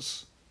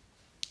Titus,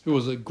 who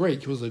was a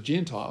Greek, who was a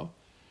Gentile,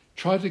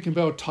 tried to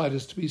compel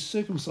Titus to be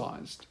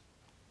circumcised.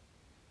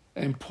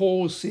 And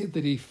Paul said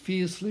that he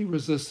fiercely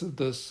resisted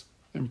this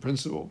in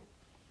principle.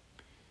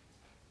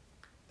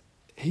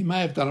 He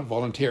may have done it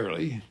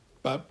voluntarily,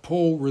 but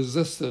Paul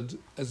resisted,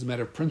 as a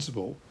matter of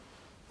principle,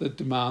 the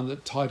demand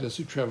that Titus,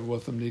 who travelled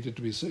with him, needed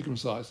to be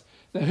circumcised.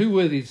 Now, who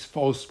were these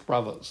false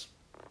brothers?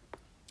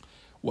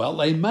 Well,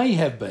 they may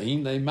have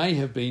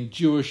been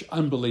Jewish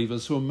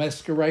unbelievers who were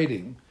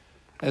masquerading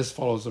as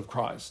followers of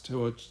Christ,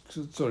 who are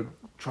sort of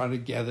trying to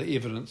gather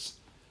evidence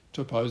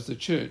to oppose the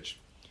church.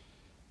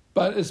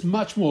 But it's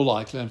much more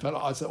likely, in fact,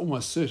 I'd say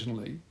almost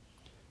certainly,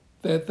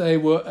 that they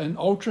were an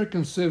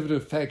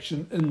ultra-conservative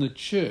faction in the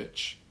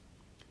church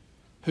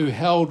who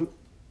held,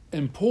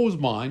 in Paul's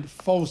mind,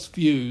 false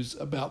views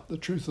about the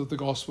truth of the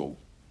gospel,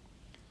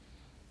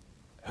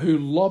 who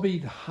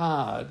lobbied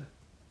hard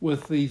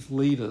with these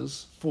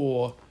leaders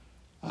for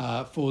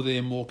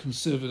their more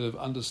conservative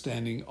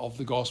understanding of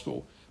the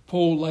gospel.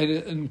 Paul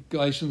later in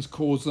Galatians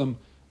calls them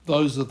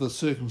those of the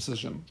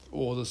circumcision,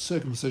 or the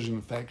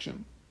circumcision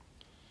faction.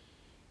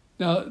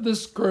 Now,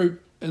 this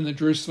group in the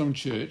Jerusalem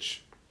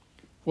church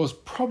was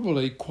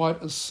probably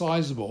quite a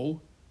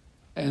sizable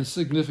and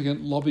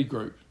significant lobby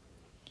group,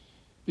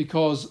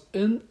 because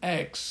in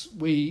Acts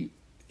we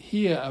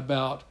hear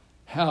about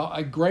how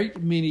a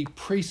great many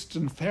priests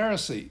and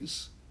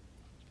Pharisees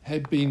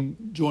had been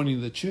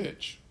joining the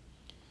church.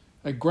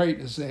 A great,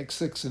 as Acts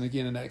 6 and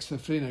again in Acts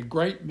 15, a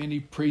great many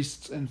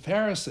priests and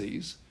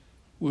Pharisees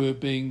were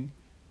being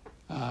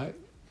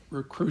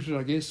recruited,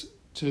 I guess,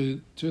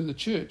 to the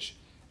church.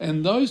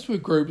 And those were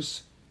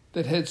groups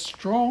that had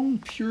strong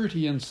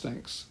purity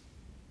instincts.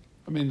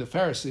 I mean, the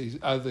Pharisees,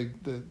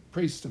 the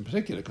priests in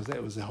particular, because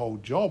that was their whole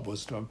job,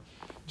 was to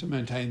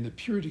maintain the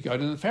purity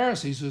code. And the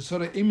Pharisees who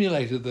sort of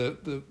emulated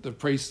the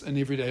priests in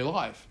everyday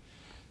life.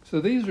 So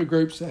these were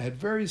groups that had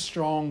very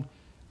strong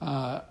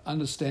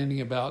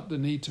understanding about the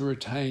need to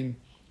retain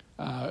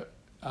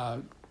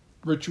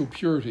ritual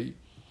purity.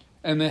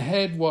 And they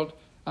had what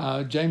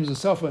James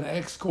himself in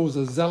Acts calls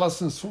a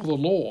zealousness for the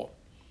law.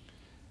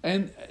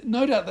 And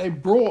no doubt they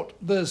brought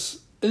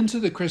this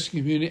into the Christian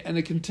community, and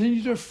they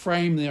continued to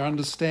frame their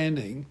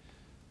understanding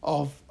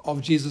of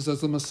Jesus as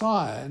the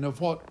Messiah and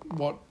of what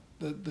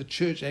the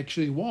church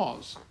actually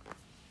was.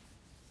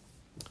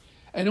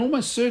 And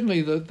almost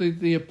certainly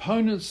the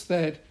opponents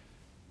that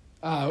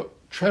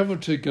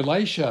travelled to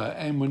Galatia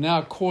and were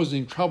now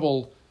causing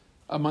trouble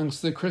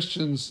amongst the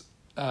Christians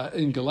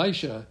in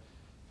Galatia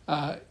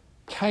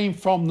came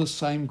from the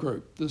same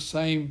group, the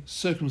same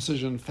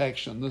circumcision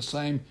faction, the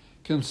same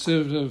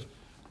conservative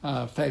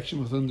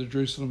faction within the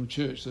Jerusalem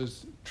church,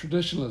 this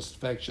traditionalist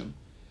faction.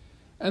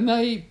 And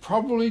they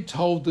probably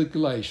told the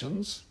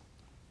Galatians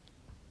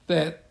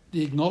that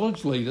the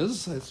acknowledged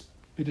leaders, that's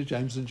Peter,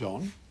 James and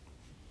John,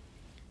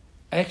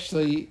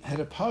 actually had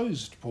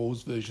opposed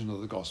Paul's version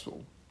of the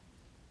gospel,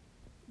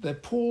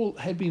 that Paul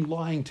had been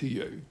lying to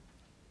you.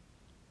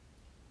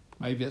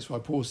 Maybe that's why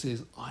Paul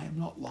says, I am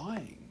not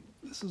lying.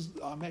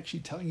 I'm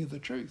actually telling you the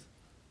truth.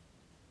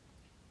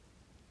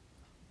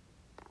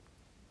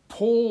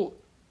 Paul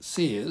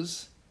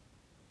says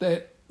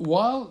that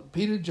while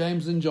Peter,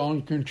 James and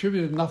John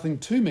contributed nothing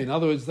to me, in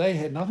other words, they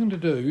had nothing to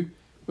do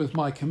with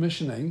my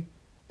commissioning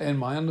and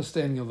my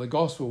understanding of the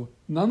gospel,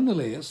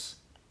 nonetheless,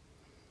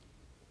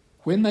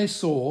 when they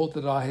saw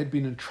that I had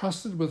been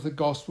entrusted with the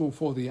gospel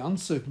for the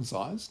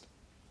uncircumcised,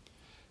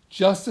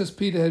 Just as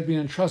Peter had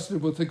been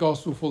entrusted with the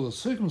gospel for the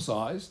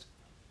circumcised,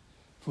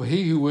 for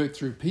he who worked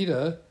through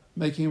Peter,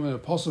 making him an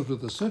apostle to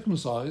the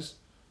circumcised,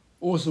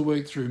 also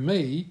worked through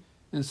me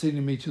in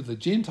sending me to the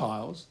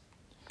Gentiles.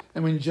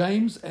 And when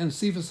James and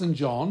Cephas and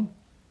John,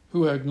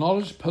 who were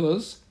acknowledged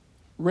pillars,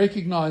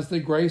 recognized the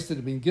grace that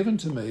had been given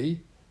to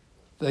me,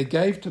 they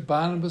gave to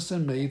Barnabas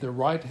and me the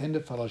right hand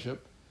of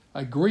fellowship,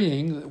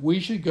 agreeing that we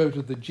should go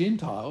to the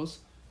Gentiles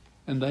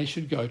and they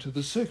should go to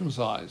the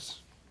circumcised.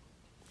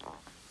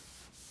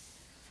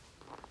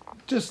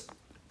 Just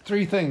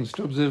three things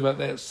to observe about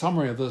that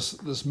summary of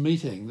this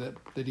meeting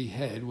that he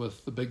had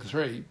with the big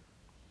three.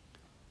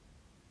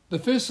 The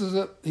first is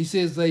that he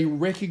says they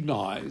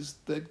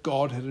recognized that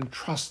God had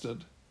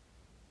entrusted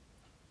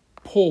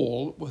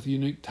Paul with a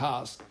unique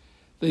task.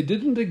 They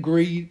didn't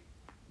agree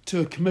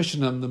to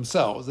commission him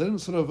themselves. They didn't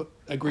sort of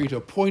agree to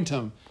appoint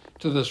him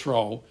to this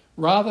role.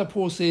 Rather,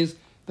 Paul says,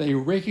 they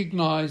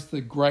recognized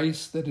the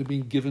grace that had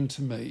been given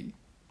to me,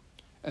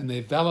 and they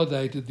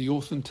validated the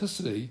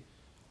authenticity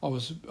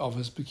of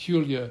his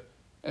peculiar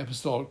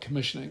apostolic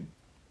commissioning.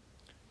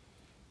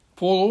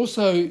 Paul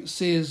also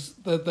says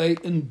that they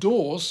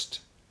endorsed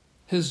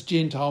his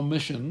Gentile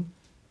mission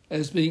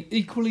as being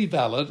equally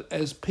valid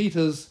as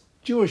Peter's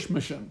Jewish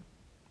mission.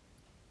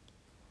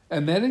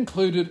 And that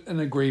included an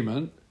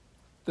agreement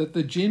that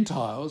the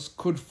Gentiles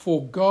could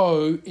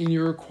forego any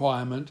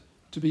requirement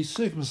to be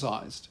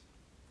circumcised.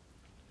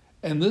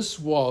 And this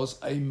was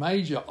a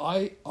major,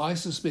 I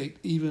suspect,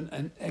 even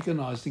an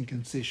agonizing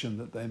concession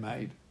that they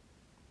made.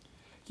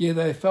 Yet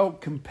they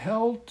felt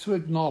compelled to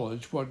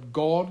acknowledge what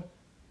God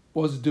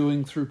was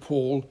doing through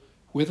Paul,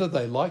 whether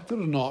they liked it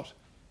or not,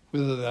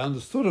 whether they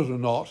understood it or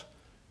not,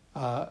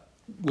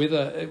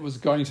 whether it was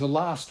going to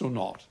last or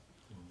not.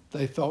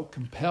 They felt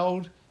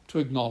compelled to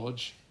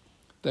acknowledge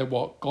that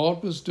what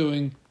God was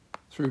doing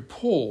through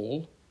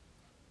Paul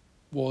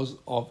was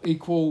of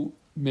equal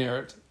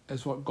merit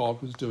as what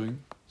God was doing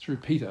through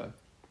Peter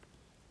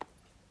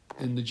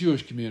in the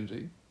Jewish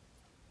community.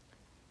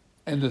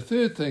 And the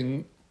third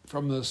thing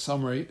from this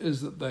summary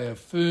is that they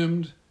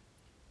affirmed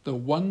the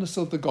oneness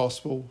of the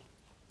gospel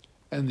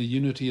and the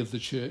unity of the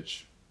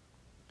church.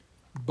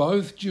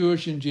 Both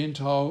Jewish and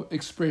Gentile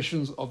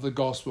expressions of the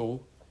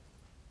gospel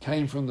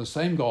came from the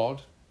same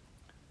God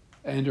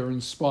and are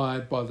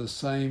inspired by the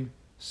same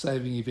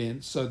saving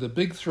events. So the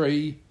big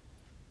three,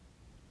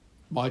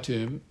 my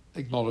term,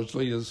 acknowledged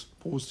leaders,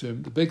 Paul's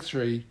term, the big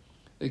three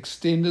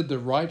extended the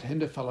right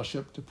hand of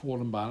fellowship to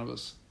Paul and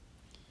Barnabas,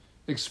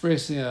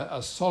 expressing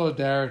a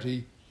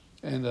solidarity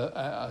and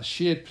a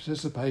shared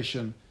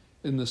participation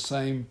in the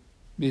same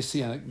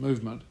messianic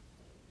movement.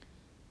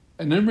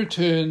 And in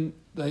return,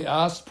 they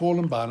asked Paul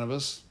and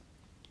Barnabas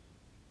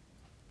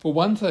for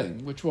one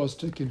thing, which was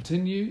to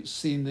continue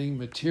sending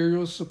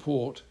material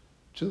support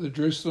to the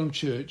Jerusalem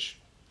church,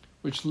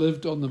 which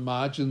lived on the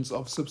margins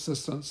of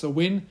subsistence. So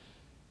when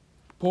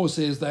Paul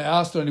says they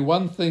asked only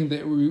one thing,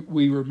 that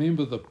we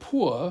remember the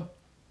poor,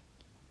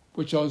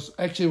 which was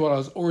actually what I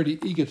was already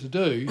eager to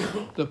do.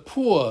 The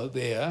poor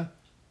there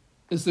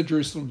is the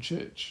Jerusalem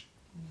church.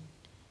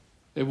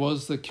 It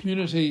was the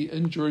community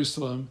in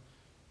Jerusalem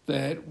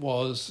that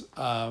was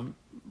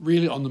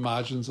really on the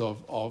margins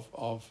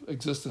of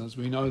existence.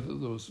 We know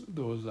that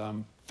there was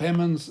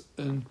famines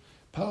in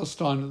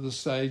Palestine at this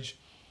stage.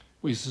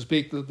 We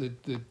suspect that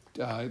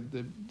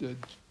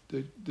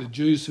the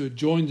Jews who had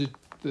joined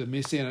the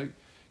Messianic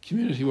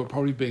community were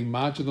probably being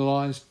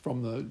marginalised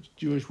from the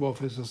Jewish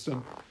welfare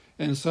system,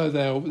 and so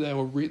they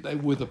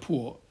were the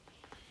poor.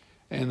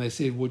 And they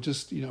said, "Well,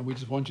 we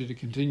just want you to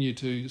continue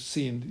to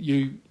send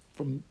you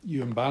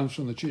and Barnabas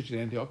from the church at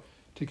Antioch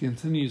to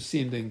continue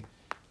sending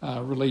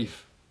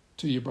relief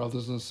to your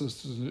brothers and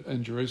sisters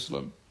in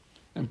Jerusalem."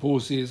 And Paul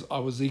says, "I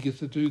was eager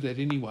to do that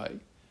anyway."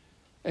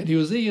 And he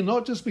was eager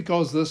not just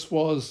because this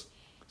was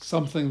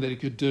something that he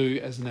could do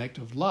as an act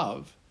of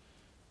love.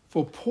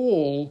 For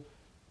Paul,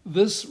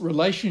 this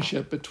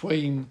relationship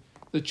between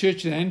the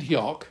church at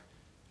Antioch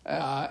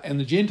and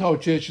the Gentile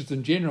churches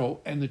in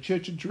general and the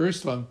church at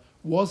Jerusalem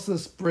was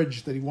this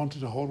bridge that he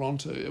wanted to hold on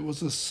to. It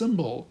was a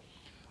symbol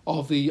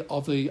of the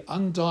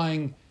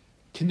undying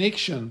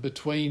connection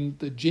between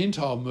the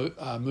Gentile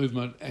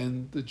movement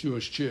and the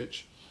Jewish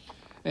church.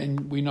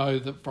 And we know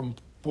that from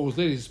Paul's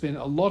letters, he spent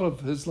a lot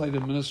of his later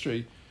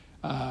ministry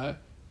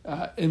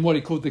in what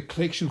he called the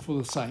collection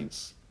for the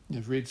saints.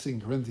 You've read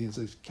 2 Corinthians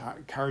as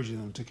encouraging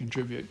them to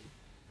contribute.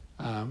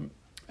 And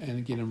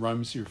again in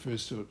Romans he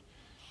refers to it.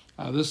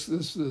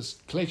 This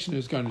collection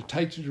is going to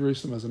take to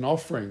Jerusalem as an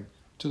offering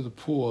to the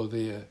poor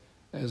there,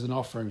 as an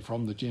offering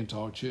from the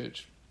Gentile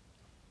church.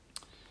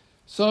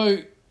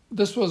 So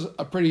this was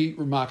a pretty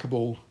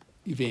remarkable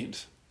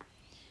event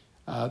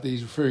that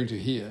he's referring to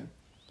here.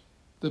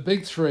 The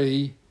big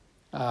three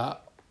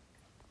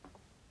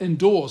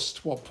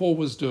endorsed what Paul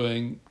was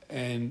doing,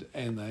 and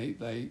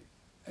they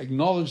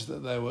acknowledged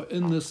that they were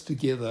in this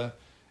together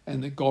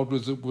and that God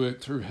was at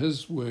work through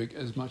his work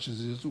as much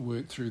as he was at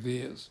work through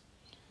theirs.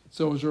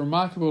 So it was a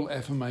remarkable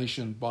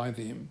affirmation by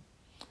them.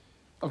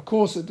 Of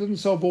course, it didn't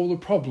solve all the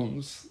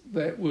problems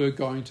that were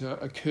going to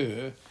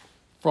occur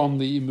from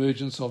the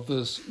emergence of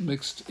this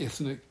mixed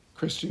ethnic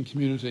Christian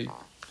community.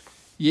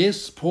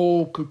 Yes,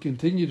 Paul could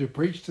continue to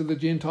preach to the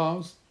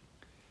Gentiles.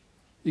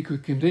 He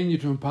could continue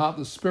to impart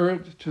the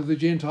Spirit to the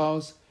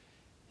Gentiles.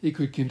 He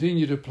could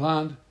continue to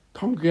plant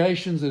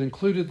congregations that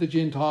included the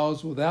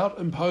Gentiles without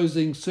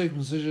imposing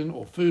circumcision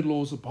or food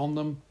laws upon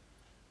them.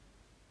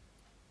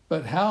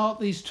 But how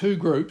these two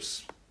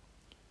groups,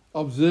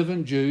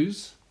 observant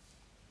Jews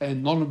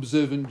and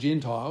non-observant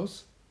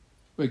Gentiles,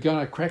 were going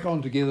to crack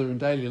on together in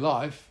daily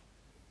life,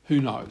 who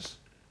knows?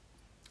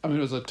 I mean,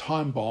 it was a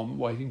time bomb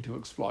waiting to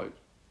explode.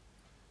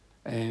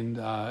 And,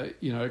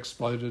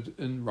 exploded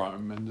in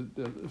Rome, and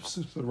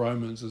the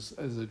Romans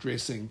as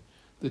addressing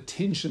the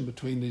tension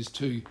between these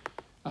two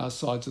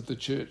sides of the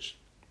church.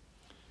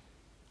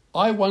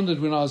 I wondered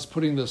when I was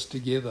putting this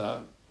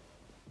together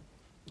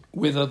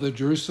whether the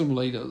Jerusalem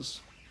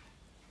leaders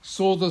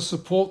saw the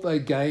support they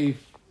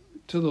gave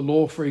to the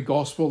law-free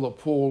gospel that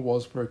Paul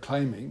was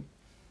proclaiming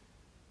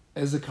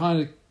as a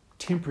kind of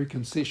temporary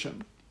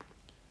concession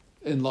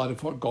in light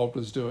of what God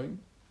was doing.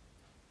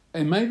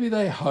 And maybe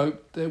they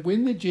hoped that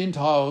when the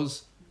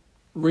Gentiles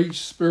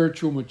reached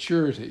spiritual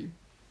maturity,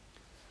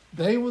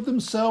 they would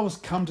themselves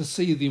come to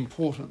see the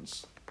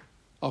importance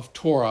of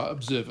Torah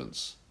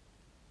observance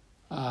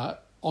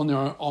on their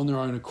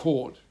own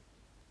accord,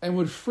 and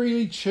would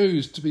freely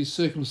choose to be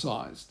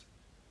circumcised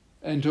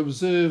and to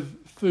observe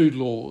food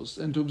laws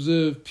and to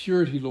observe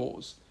purity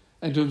laws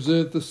and to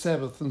observe the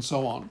Sabbath and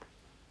so on,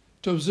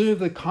 to observe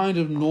the kind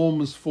of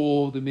norms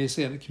for the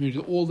Messianic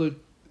community, all the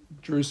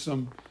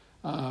Jerusalem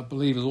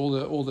believers,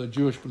 all the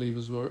Jewish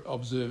believers were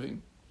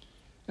observing.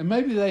 And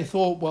maybe they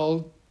thought,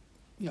 well,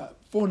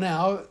 for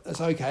now it's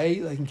okay,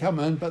 they can come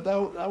in, but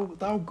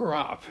they'll grow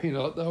up,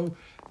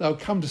 they'll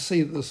come to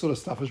see that this sort of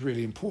stuff is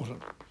really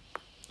important.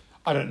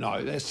 I don't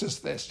know. That's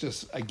just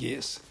a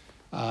guess.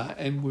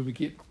 And when we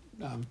get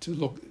to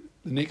look at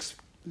the next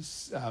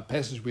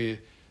passage where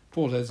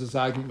Paul has his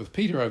argument with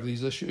Peter over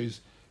these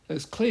issues,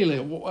 it's clearly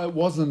it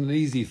wasn't an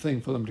easy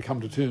thing for them to come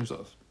to terms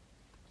with.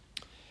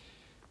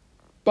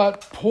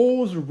 But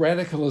Paul's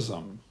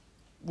radicalism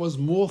was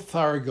more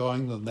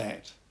thoroughgoing than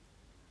that.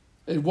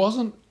 It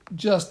wasn't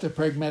just a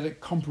pragmatic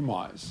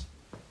compromise.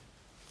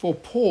 For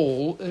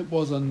Paul, it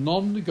was a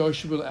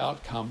non-negotiable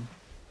outcome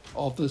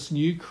of this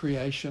new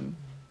creation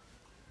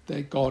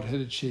that God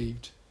had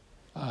achieved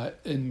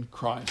in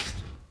Christ.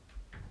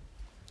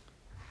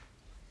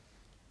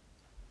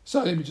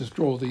 So let me just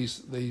draw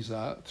these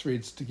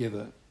threads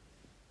together.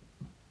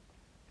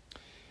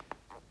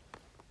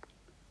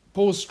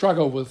 Paul's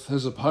struggle with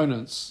his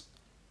opponents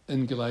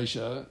in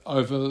Galatia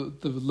over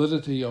the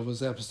validity of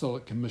his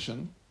apostolic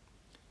commission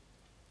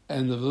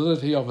and the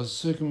validity of his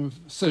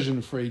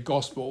circumcision-free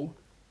gospel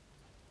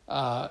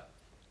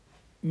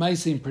may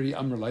seem pretty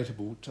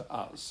unrelatable to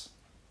us.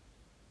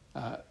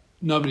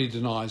 Nobody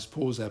denies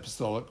Paul's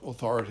apostolic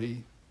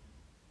authority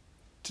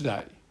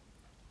today,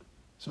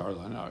 as far as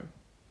I know.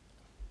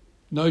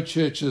 No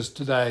churches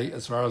today,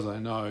 as far as I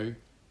know,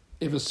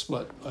 ever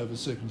split over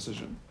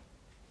circumcision.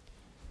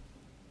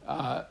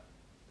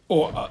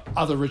 Or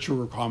other ritual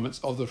requirements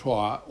of the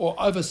Torah, or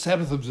over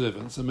Sabbath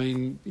observance. I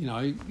mean, you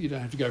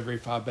don't have to go very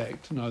far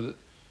back to know that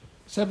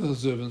Sabbath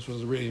observance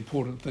was a really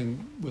important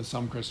thing with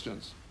some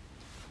Christians.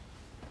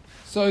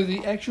 So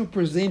the actual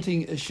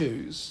presenting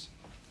issues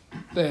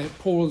that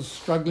Paul is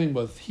struggling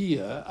with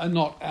here are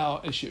not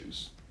our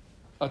issues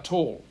at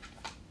all.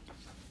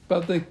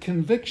 But the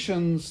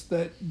convictions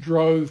that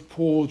drove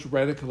Paul's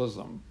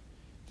radicalism,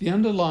 the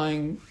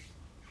underlying,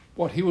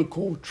 what he would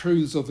call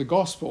truths of the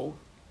gospel,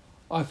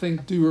 I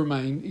think do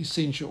remain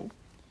essential.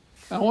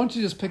 And I want to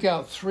just pick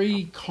out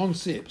three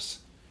concepts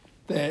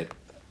that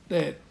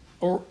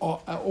are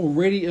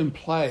already in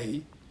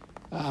play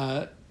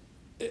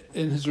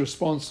in his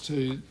response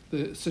to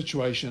the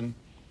situation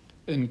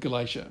in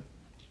Galatia.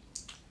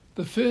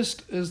 The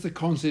first is the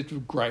concept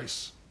of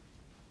grace.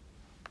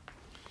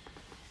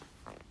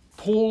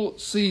 Paul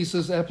sees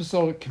his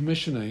apostolic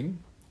commissioning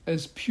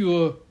as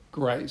pure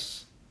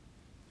grace.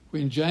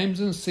 When James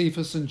and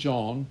Cephas and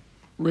John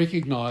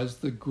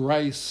recognized the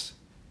grace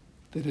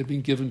that had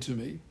been given to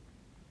me.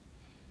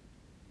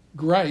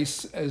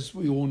 Grace, as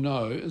we all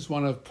know, is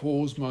one of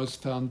Paul's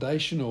most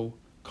foundational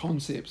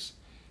concepts.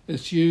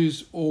 It's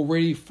used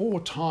already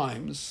 4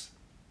 times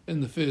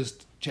in the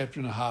first chapter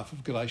and a half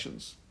of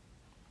Galatians.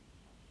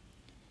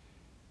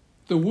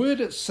 The word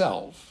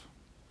itself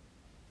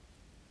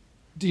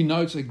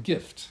denotes a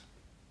gift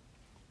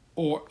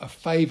or a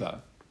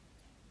favour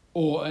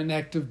or an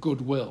act of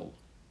goodwill.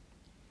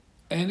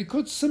 And it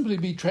could simply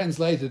be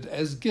translated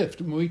as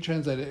gift. When we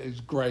translate it as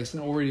grace,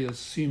 and already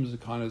assumes a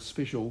kind of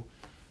special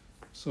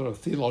sort of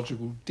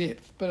theological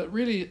depth. But it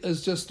really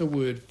is just a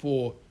word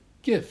for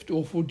gift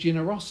or for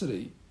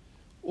generosity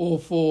or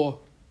for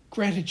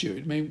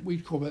gratitude. I mean, we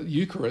call it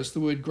Eucharist,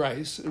 the word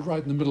grace, is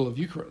right in the middle of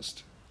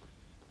Eucharist.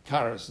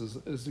 Charis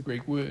is the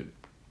Greek word.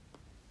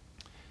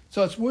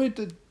 So it's a word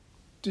that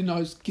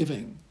denotes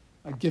giving,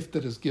 a gift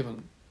that is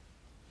given.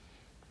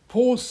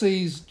 Paul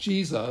sees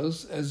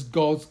Jesus as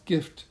God's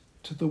gift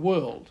to the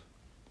world.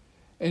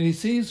 And he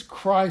sees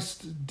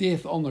Christ's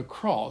death on the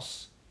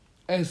cross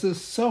as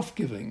this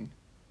self-giving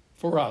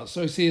for us.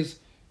 So he says,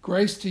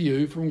 grace to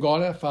you from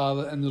God our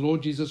Father and the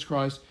Lord Jesus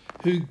Christ,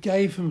 who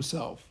gave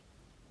himself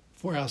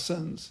for our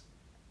sins,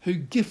 who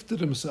gifted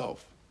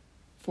himself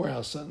for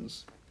our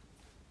sins.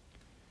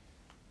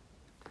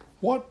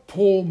 What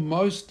Paul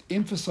most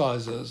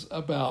emphasizes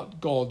about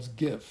God's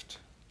gift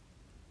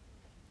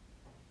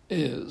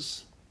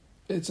is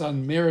its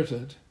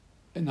unmerited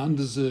and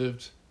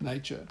undeserved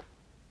nature.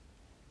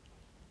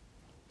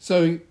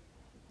 So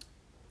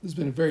there's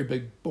been a very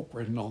big book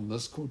written on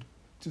this called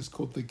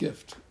The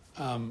Gift,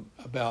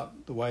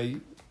 about the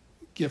way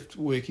gift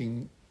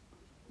working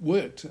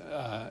worked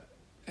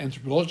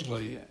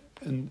anthropologically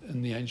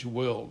in the ancient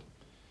world.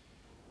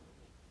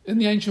 In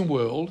the ancient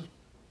world,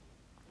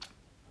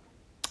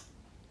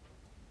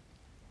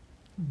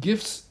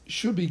 gifts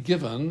should be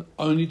given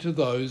only to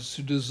those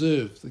who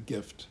deserve the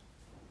gift.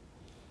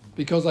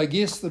 Because I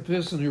guess the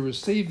person who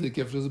received the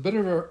gift is a bit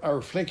of a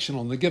reflection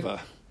on the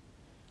giver.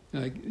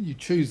 You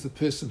choose the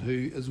person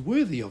who is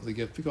worthy of the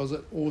gift because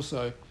it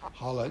also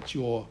highlights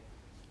your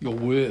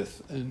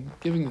worth in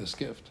giving this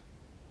gift.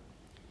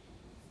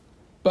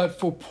 But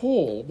for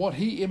Paul, what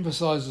he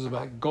emphasizes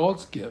about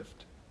God's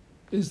gift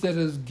is that it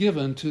is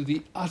given to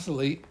the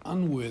utterly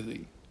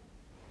unworthy,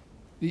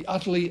 the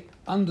utterly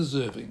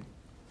undeserving.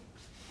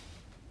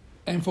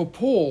 And for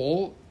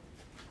Paul,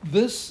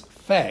 this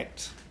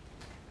fact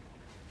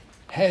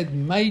had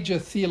major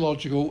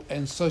theological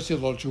and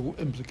sociological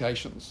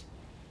implications.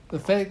 The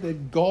fact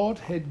that God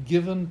had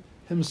given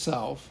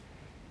himself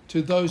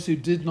to those who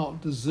did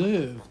not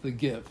deserve the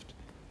gift,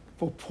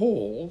 for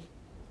Paul,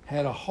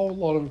 had a whole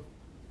lot of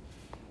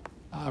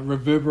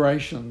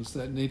reverberations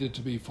that needed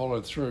to be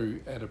followed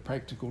through at a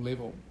practical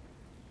level.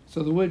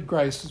 So the word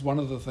grace is one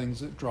of the things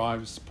that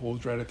drives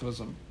Paul's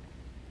radicalism.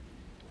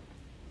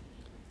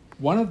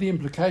 One of the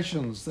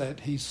implications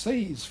that he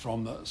sees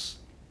from this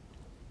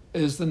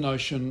is the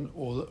notion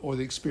or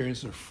the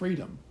experience of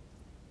freedom.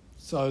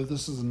 So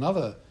this is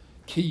another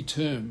key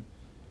term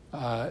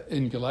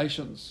in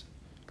Galatians.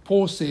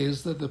 Paul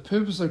says that the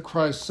purpose of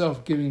Christ's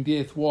self-giving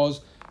death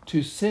was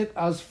to set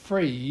us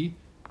free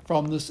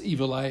from this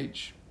evil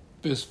age.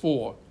 Verse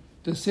 4,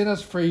 to set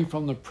us free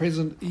from the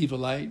present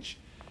evil age.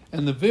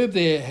 And the verb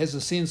there has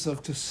a sense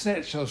of to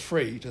snatch us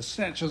free, to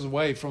snatch us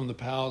away from the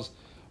powers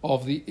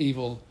of the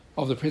evil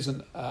of the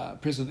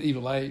present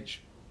evil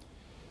age.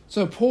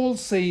 So Paul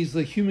sees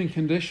the human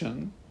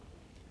condition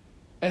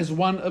as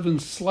one of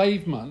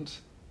enslavement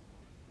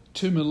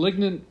to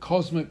malignant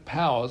cosmic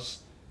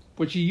powers,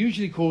 which he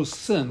usually calls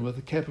sin with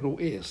a capital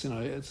S.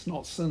 It's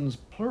not sin's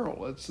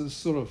plural. It's this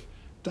sort of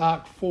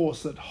dark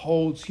force that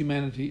holds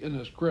humanity in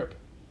its grip.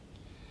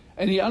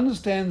 And he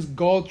understands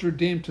God's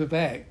redemptive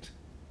act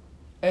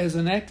as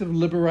an act of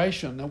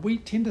liberation. Now, we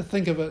tend to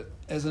think of it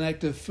as an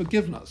act of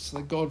forgiveness,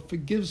 that God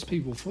forgives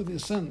people for their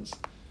sins.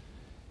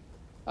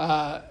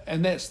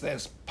 And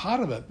that's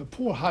part of it. But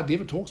Paul hardly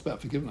ever talks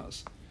about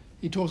forgiveness.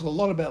 He talks a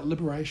lot about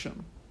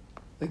liberation,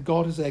 that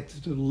God has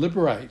acted to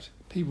liberate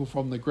people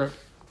from the grip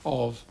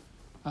of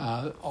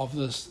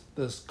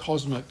this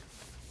cosmic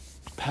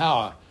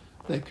power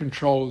that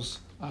controls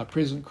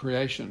present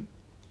creation.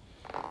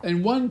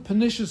 And one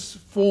pernicious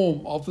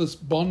form of this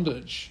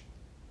bondage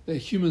that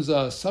humans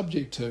are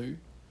subject to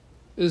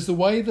is the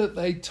way that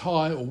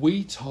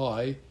we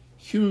tie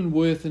human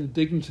worth and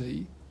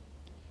dignity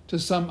to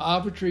some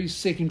arbitrary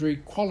secondary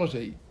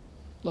quality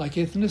like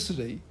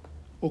ethnicity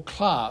or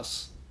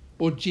class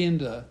or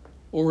gender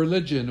or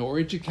religion or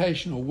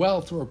education or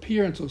wealth or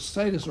appearance or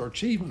status or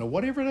achievement or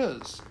whatever it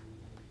is.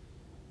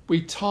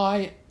 We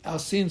tie our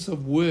sense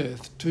of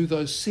worth to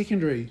those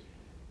secondary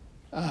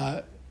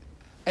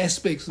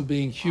aspects of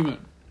being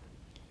human.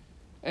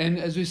 And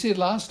as we said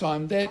last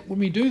time, that when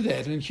we do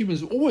that, and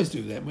humans always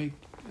do that,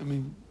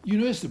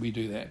 universally we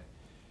do that,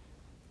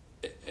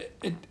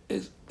 it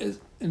is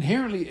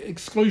inherently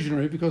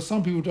exclusionary because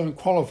some people don't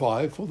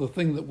qualify for the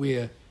thing that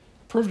we're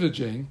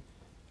privileging,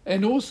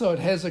 and also it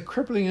has a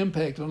crippling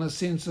impact on a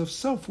sense of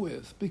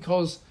self-worth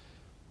because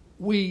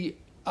we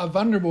are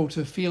vulnerable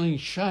to feeling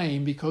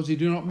shame because we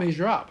do not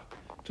measure up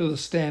to the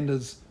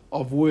standards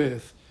of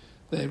worth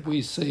that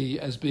we see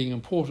as being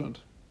important.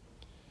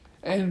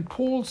 And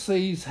Paul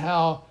sees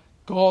how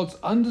God's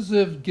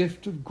undeserved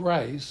gift of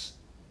grace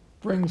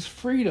brings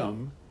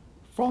freedom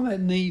from that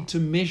need to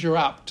measure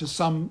up to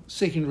some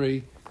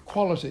secondary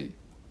quality,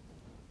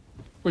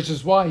 which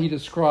is why he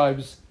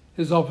describes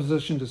his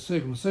opposition to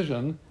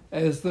circumcision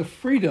as the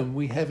freedom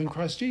we have in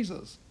Christ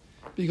Jesus,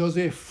 because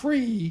they're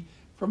free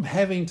from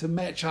having to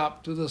match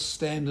up to the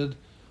standard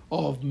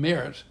of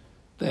merit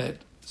that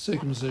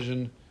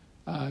circumcision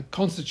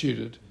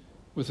constituted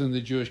within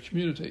the Jewish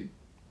community.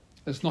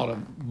 It's not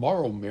a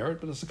moral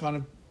merit, but it's a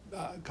kind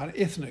of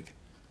ethnic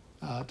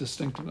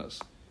distinctiveness.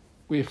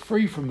 We're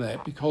free from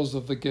that because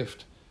of the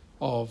gift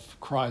of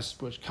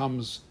Christ, which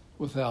comes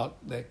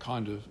without that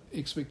kind of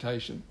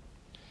expectation.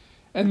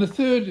 And the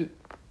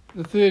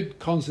third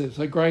concept,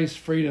 so grace,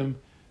 freedom,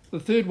 the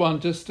third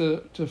one, just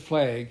to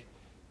flag,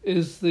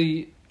 is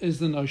the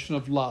notion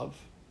of love.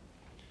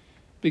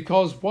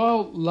 because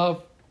while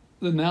love,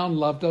 the noun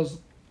love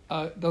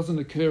doesn't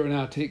occur in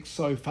our text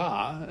so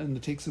far, in the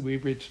text that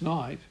we've read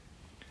tonight,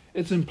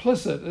 it's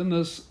implicit in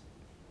this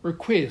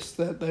request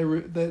that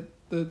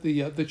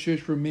the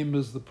church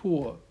remembers the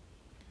poor.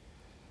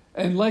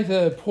 And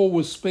later Paul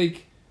will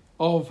speak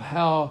of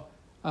how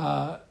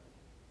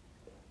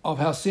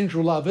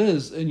central love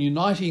is in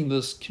uniting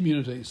this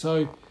community.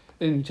 So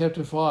in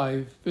chapter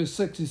 5, verse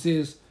 6, he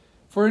says,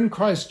 "For in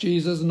Christ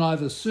Jesus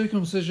neither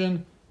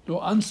circumcision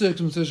nor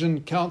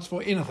uncircumcision counts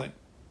for anything.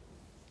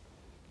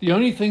 The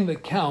only thing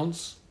that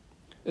counts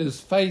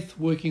is faith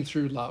working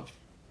through love.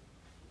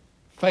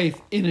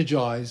 Faith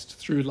energized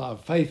through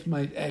love. Faith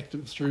made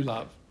active through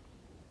love."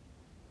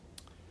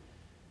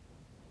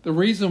 The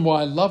reason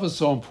why love is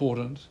so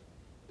important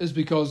is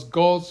because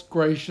God's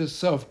gracious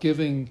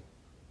self-giving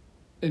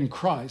in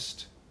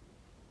Christ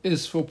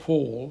is for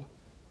Paul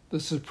the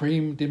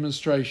supreme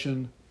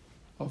demonstration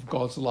of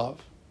God's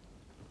love.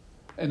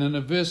 And in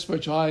a verse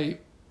which I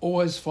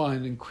always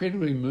find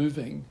incredibly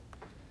moving,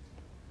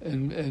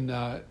 and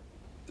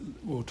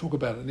we'll talk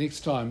about it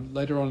next time,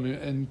 later on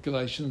in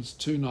Galatians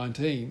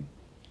 2:19,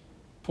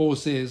 Paul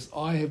says,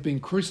 "I have been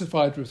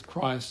crucified with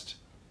Christ.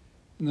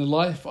 In the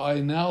life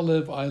I now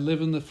live, I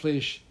live in the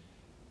flesh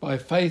by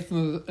faith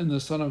in the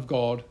Son of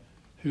God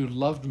who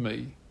loved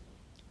me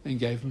and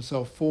gave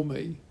himself for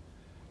me."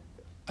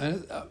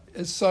 And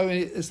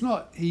it's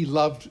not he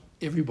loved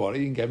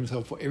everybody and gave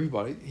himself for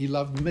everybody. He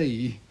loved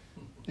me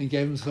and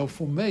gave himself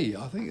for me.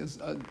 I think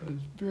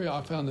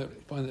I find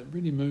that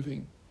really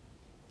moving.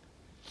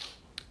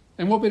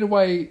 And what better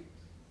way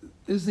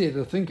is there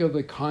to think of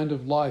the kind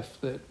of life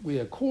that we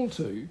are called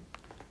to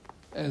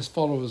as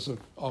followers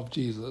of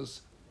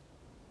Jesus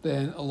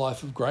than a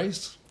life of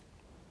grace,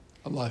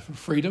 a life of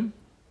freedom,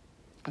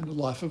 and a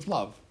life of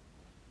love?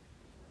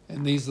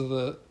 And these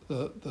are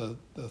the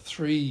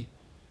three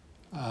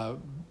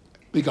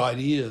big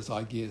ideas,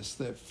 I guess,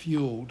 that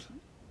fueled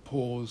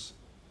Paul's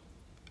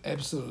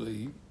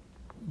absolutely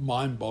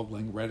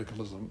mind-boggling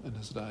radicalism in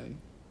his day.